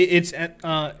north? It's at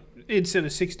instead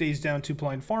of 6 days down to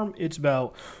Pine Farm, it's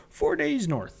about 4 days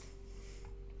north.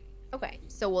 Okay,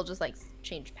 so we'll just like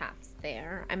change paths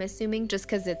there. I'm assuming just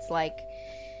because it's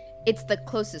the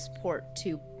closest port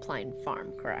to Pine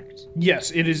Farm, correct?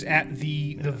 Yes, it is at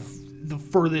the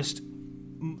furthest,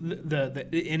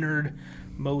 the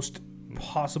innermost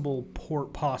possible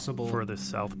port possible. Furthest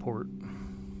south port.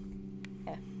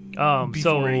 Yeah. Before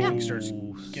So anything starts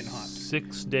getting hot.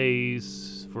 6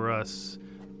 days for us,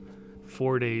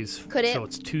 4 days. Could it- So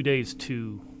it's 2 days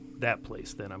to that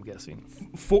place. Then I'm guessing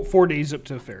 4 days up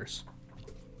to Ferris.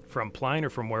 from Pline or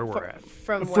from where we're at,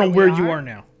 From Where you are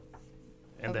now.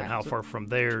 and then Okay. how far from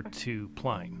there to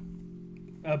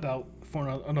Pline. About for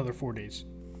another 4 days.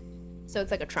 So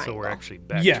it's like a triangle. So we're actually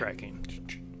Yeah.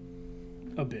 backtracking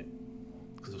A bit.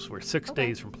 because we're 6 Okay.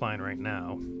 days from Pline right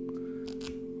now.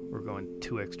 We're going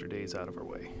 2 extra days out of our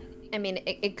way. I mean,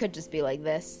 it could just be like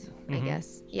this, I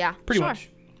guess. Yeah, Pretty sure. much.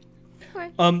 Okay.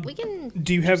 Do We can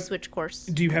you have switch course.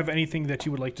 Do you have anything that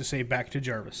you would like to say back to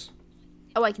Jarvis?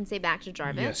 Oh, I can say back to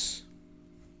Jarvis. Yes.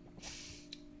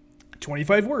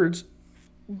 25 words.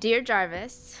 Dear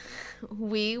Jarvis,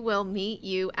 we will meet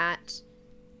you at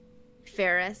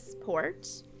Ferris Port.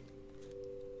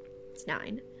 It's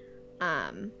 9.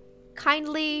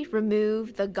 Kindly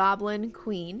remove the Goblin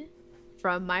Queen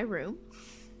from my room.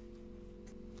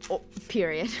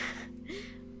 Period.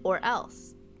 Or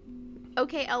else.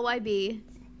 Okay, LYB,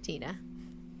 Tina.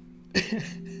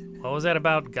 What was that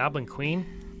about Goblin Queen?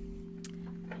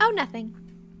 Oh, nothing.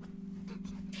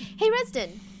 Hey,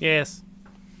 Resden. Yes.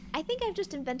 I think I've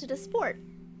just invented a sport.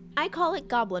 I call it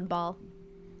Goblin Ball.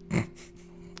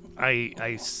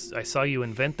 I saw you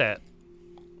invent that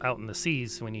out in the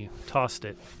seas when you tossed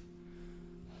it.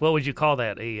 What would you call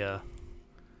that?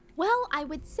 Well, I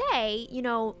would say,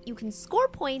 you can score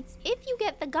points if you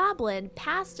get the goblin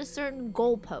past a certain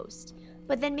goalpost.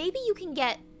 But then maybe you can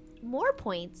get more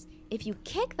points if you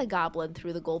kick the goblin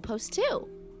through the goalpost too.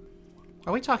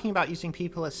 Are we talking about using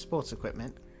people as sports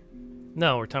equipment?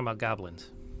 No, we're talking about goblins.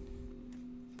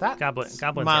 That Goblins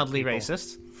mildly aren't people.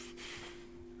 racist.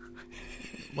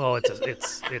 Well, it's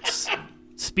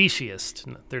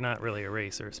speciesist. They're not really a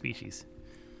race or a species.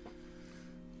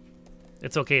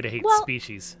 It's okay to hate Well-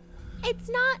 species. It's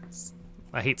not.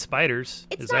 I hate spiders.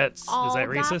 It's Is not that all is that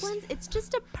racist? goblins. It's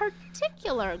just a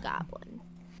particular goblin.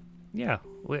 Yeah.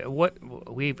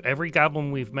 Every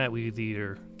goblin we've met, we've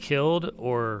either killed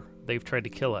or they've tried to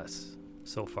kill us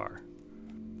so far.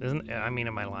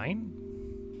 Am I lying?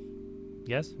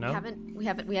 Yes? No? We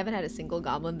haven't had a single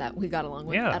goblin that we got along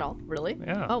with Yeah. at all. Really?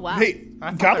 Yeah. Oh wow. Hey,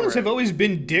 I thought goblins they were- have always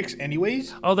been dicks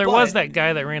anyways. Oh, there but- was that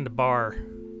guy that ran the bar.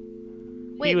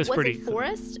 Wait, was was pretty it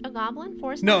Forrest a goblin?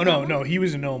 Forrest? No, was a no, goblin? no. He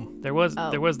was a gnome. There was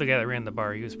Oh. the guy that ran the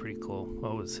bar. He was pretty cool.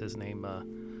 What was his name?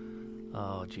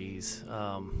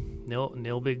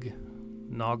 Nilbig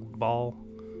Nogball.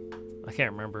 I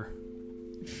can't remember.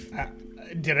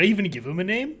 Did I even give him a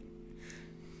name?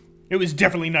 It was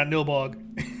definitely not Nilbog.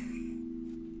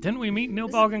 Didn't we meet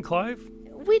Nilbog and Clive?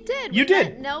 We did. You We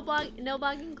did. met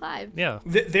Nilbog and Clive. Yeah,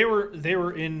 They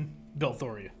were in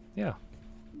Belthoria. yeah.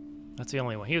 That's the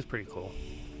only one. He was pretty cool.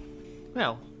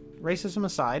 Well, racism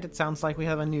aside, it sounds like we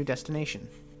have a new destination.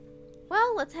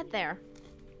 Well, let's head there.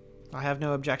 I have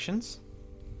no objections.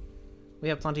 We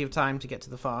have plenty of time to get to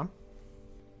the farm.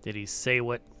 Did he say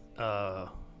what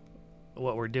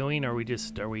we're doing? Are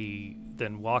we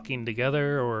then walking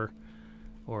together or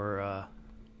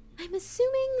I'm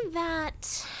assuming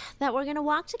that we're gonna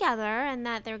walk together and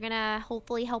that they're gonna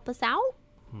hopefully help us out.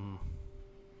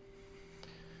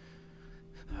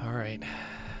 all right.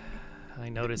 I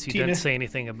noticed you Tina. didn't say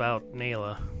anything about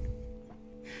Nayla.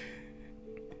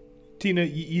 Tina,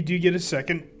 you do get a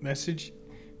second message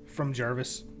from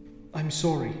Jarvis. I'm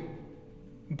sorry,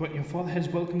 but your father has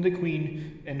welcomed the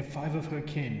Queen and 5 of her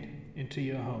kin into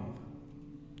your home.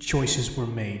 Choices were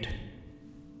made.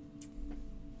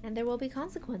 And there will be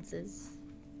consequences.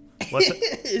 What's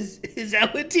it? Is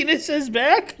that what Tina says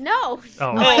back? No.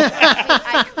 Oh. No,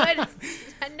 I could.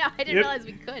 No, I didn't Yep. realize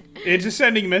we could. It's a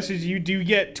sending message. You do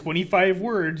get 25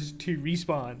 words to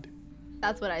respond.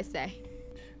 That's what I say.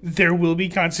 There will be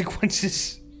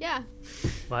consequences. Yeah.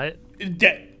 What?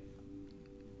 Dead.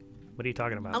 What are you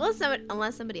talking about?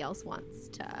 Unless somebody else wants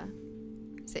to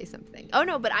say something. Oh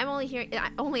no, but I'm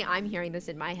hearing this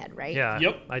in my head, right? Yeah.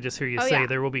 Yep. I just hear you Oh, say yeah.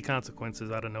 there will be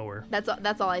consequences out of nowhere. That's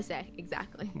all I say.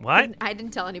 Exactly. What? I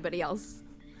didn't tell anybody else.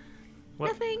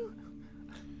 What? Nothing.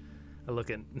 I look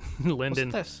at Wasn't Lyndon.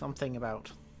 there something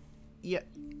about?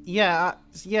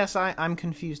 Yes, I'm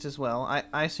confused as well.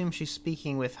 I assume she's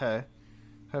speaking with her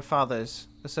father's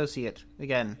associate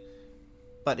again.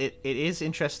 But it is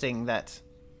interesting that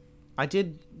I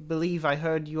did believe I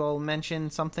heard you all mention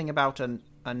something about a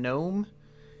gnome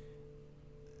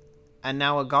and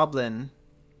now a goblin.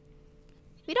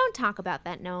 We don't talk about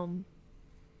that gnome.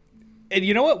 And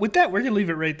you know what? With that, we're gonna leave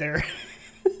it right there.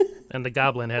 And the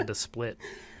goblin had to split.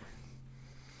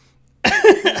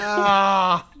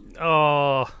 Ah,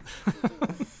 Oh.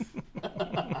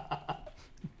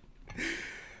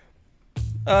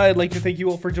 I'd like to thank you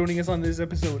all for joining us on this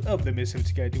episode of the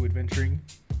Misfits Guide to Adventuring.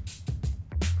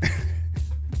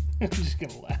 I'm just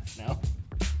gonna laugh now.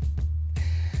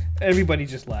 Everybody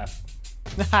just laugh.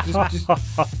 Just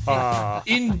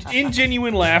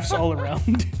ingenuine laughs all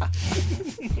around.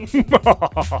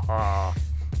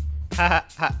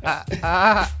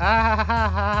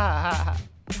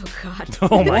 Oh God.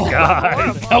 Oh my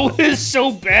god. That was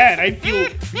so bad. I feel.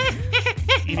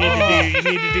 You need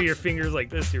to do your fingers like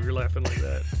this if you're laughing like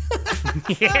that.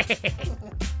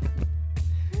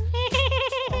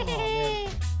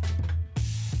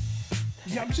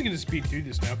 Yeah, I'm just gonna speed through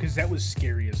this now because that was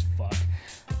scary as fuck.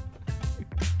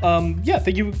 Yeah,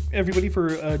 thank you everybody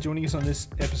for joining us on this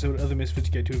episode of the Misfits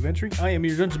Guide to Adventuring. I am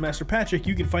your Dungeon Master Patrick.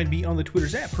 You can find me on the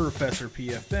Twitters at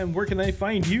ProfessorPFM. Where can I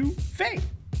find you, Faye?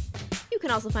 You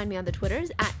can also find me on the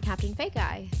Twitters at Captain Fake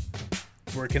Eye.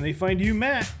 Where can they find you,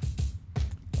 Matt?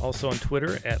 Also on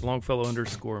Twitter at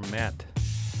Longfellow_Matt.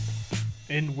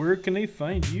 And where can they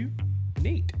find you,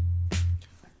 Nate?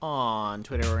 on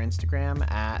Twitter or Instagram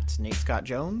at Nate Scott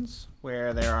Jones,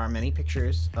 where there are many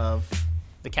pictures of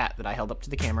the cat that I held up to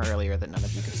the camera earlier that none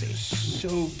of you could see.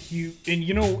 So cute. And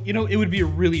you know, it would be a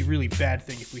really, really bad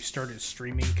thing if we started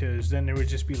streaming, because then there would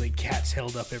just be like cats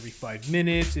held up every 5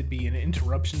 minutes. It'd be an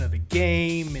interruption of the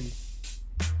game, and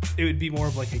it would be more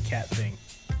of like a cat thing.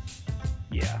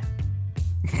 Yeah.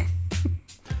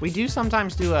 We do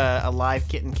sometimes do a live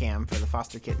kitten cam for the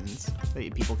foster kittens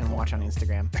that people can watch on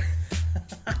Instagram.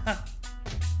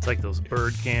 It's like those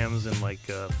bird cams and like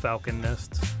falcon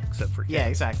nests, except for cats. Yeah,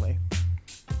 exactly.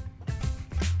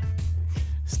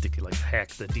 Stick it, like hack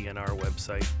the DNR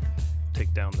website,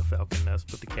 take down the falcon nest,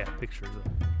 put the cat pictures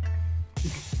up.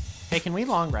 Hey, can we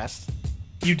long rest?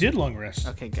 You did long rest.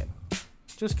 Okay, good.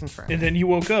 Just confirm. And then you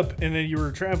woke up, and then you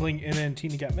were traveling, and then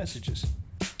Tina got messages.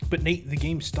 But Nate, the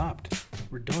game stopped.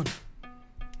 We're done.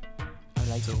 I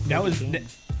like to Now play is the game.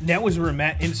 now is where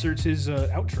Matt inserts his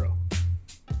outro.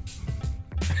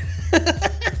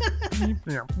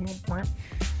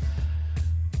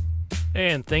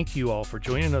 And thank you all for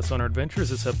joining us on our adventures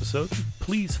this episode.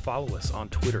 Please follow us on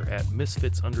Twitter at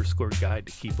Misfits_Guide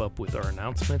to keep up with our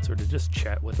announcements or to just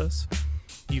chat with us.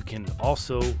 You can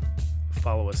also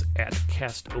follow us at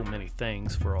Cast O Many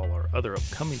Things for all our other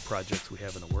upcoming projects we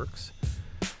have in the works.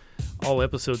 All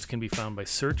episodes can be found by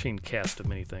searching Cast of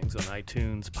Many Things on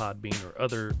iTunes, Podbean, or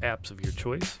other apps of your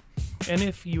choice. And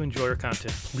if you enjoy our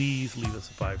content, please leave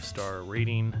us a 5-star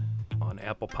rating on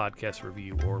Apple Podcast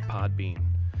Review or Podbean.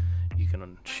 You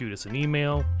can shoot us an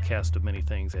email,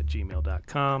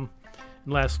 castofmanythings@gmail.com.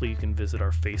 And lastly, you can visit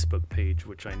our Facebook page,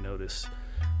 which I notice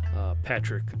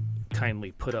Patrick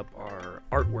kindly put up our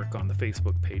artwork on the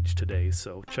Facebook page today.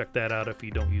 So check that out if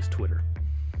you don't use Twitter.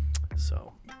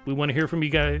 So we want to hear from you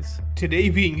guys. Today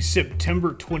being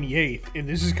September 28th, and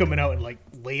this is coming out in like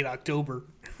late October.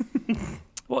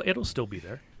 Well, it'll still be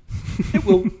there. It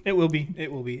will. It will be.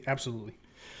 It will be. Absolutely.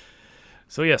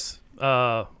 So yes,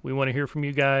 we want to hear from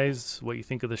you guys, what you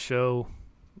think of the show.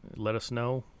 Let us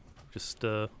know. Just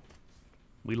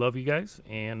we love you guys,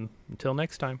 and until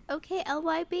next time. Okay,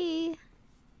 LYB.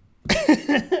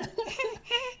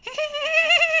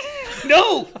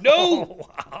 No, no,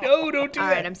 no, don't do All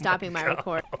that. right, I'm stopping my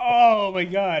record. Oh my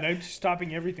God, I'm just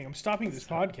stopping everything. I'm stopping this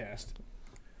podcast.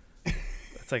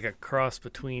 It's like a cross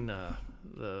between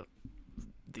the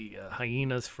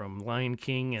hyenas from Lion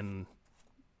King and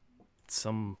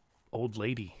some old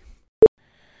lady.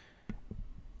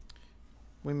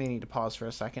 We may need to pause for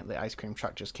a second. The ice cream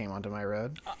truck just came onto my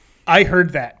road. I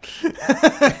heard that.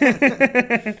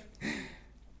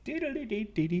 Drives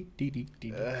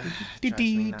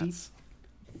me nuts.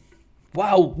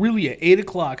 Wow, really at 8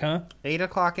 o'clock, huh? 8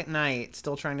 o'clock at night,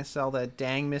 still trying to sell the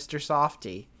dang Mr.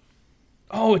 Softy.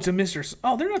 Oh, it's a Mr.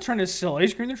 Oh, they're not trying to sell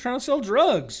ice cream. They're trying to sell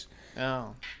drugs.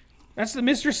 Oh, That's the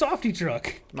Mr. Softy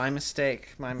truck. my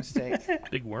mistake. My mistake.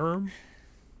 Big worm.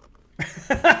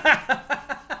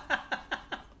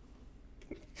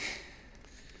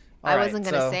 I All right, wasn't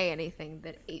going to so- say anything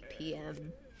that 8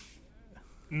 p.m.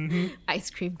 ice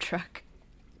cream truck.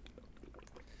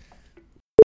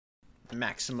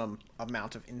 Maximum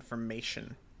amount of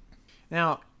information.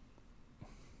 Now,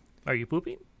 Are you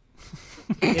pooping?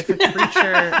 if a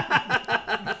creature...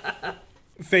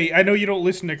 Faye, I know you don't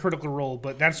listen to Critical Role,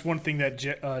 but that's one thing that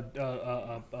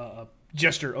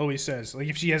Jester always says. Like,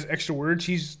 if she has extra words,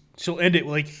 she'll end it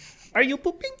like, "Are you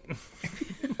pooping?"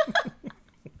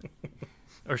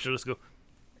 Or she'll just go,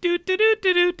 do do do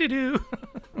do do do do.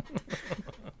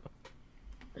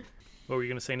 What were you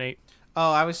gonna say, Nate?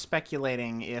 Oh, I was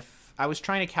speculating if... I was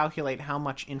trying to calculate how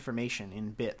much information in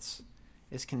bits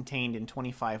is contained in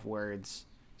 25 words,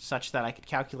 such that I could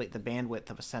calculate the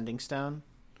bandwidth of a sending stone.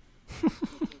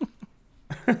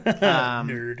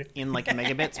 Nerd. In like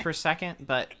megabits per second,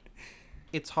 but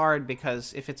it's hard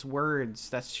because if it's words,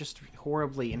 that's just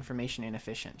horribly information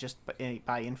inefficient. Just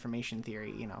by information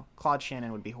theory, Claude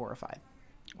Shannon would be horrified.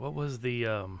 What was the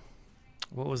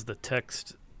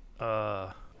text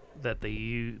that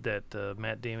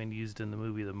Matt Damon used in the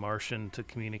movie The Martian to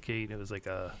communicate? It was like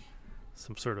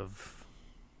some sort of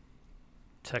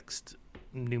text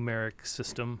numeric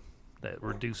system that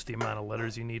reduced the amount of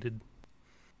letters you needed.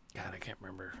 God, I can't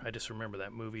remember. I just remember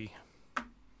that movie.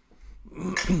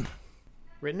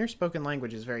 Written or spoken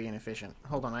language is very inefficient.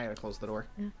 Hold on, I gotta close the door.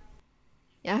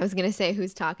 Yeah, I was going to say,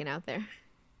 who's talking out there?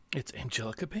 It's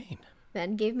Angelica Payne.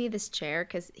 Ben gave me this chair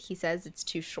because he says it's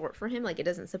too short for him. Like, it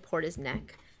doesn't support his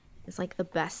neck. It's like the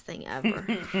best thing ever.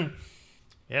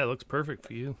 Yeah, it looks perfect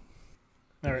for you.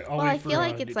 All right, I'll Well, wait I for, feel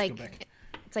like Nate it's to come like back.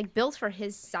 it's like built for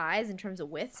his size in terms of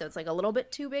width, so it's like a little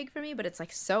bit too big for me, but it's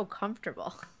like so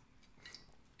comfortable.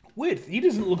 Width. He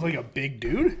doesn't look like a big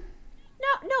dude.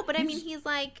 No, but I mean he's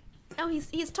like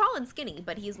he's tall and skinny,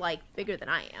 but he's like bigger than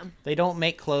I am. They don't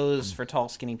make clothes for tall,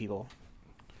 skinny people.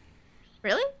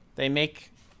 Really? They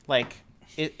make,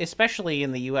 especially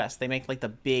in the U.S., they make, the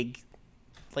big...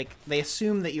 they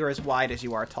assume that you're as wide as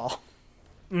you are tall.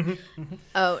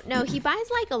 Oh, no, he buys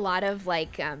like a lot of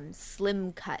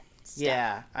slim cut stuff.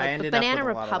 Yeah, I Like, ended the up Banana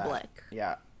with a lot of that. Republic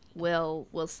Yeah. will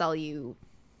sell you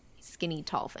skinny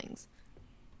tall things.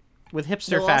 With hipster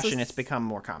They'll also fashion, it's become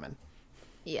more common.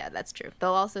 Yeah, that's true.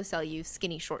 They'll also sell you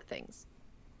skinny short things.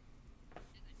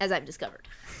 As I've discovered.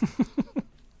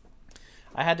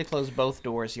 I had to close both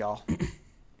doors, y'all.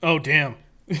 Oh, damn.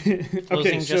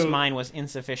 Closing just mine was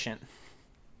insufficient.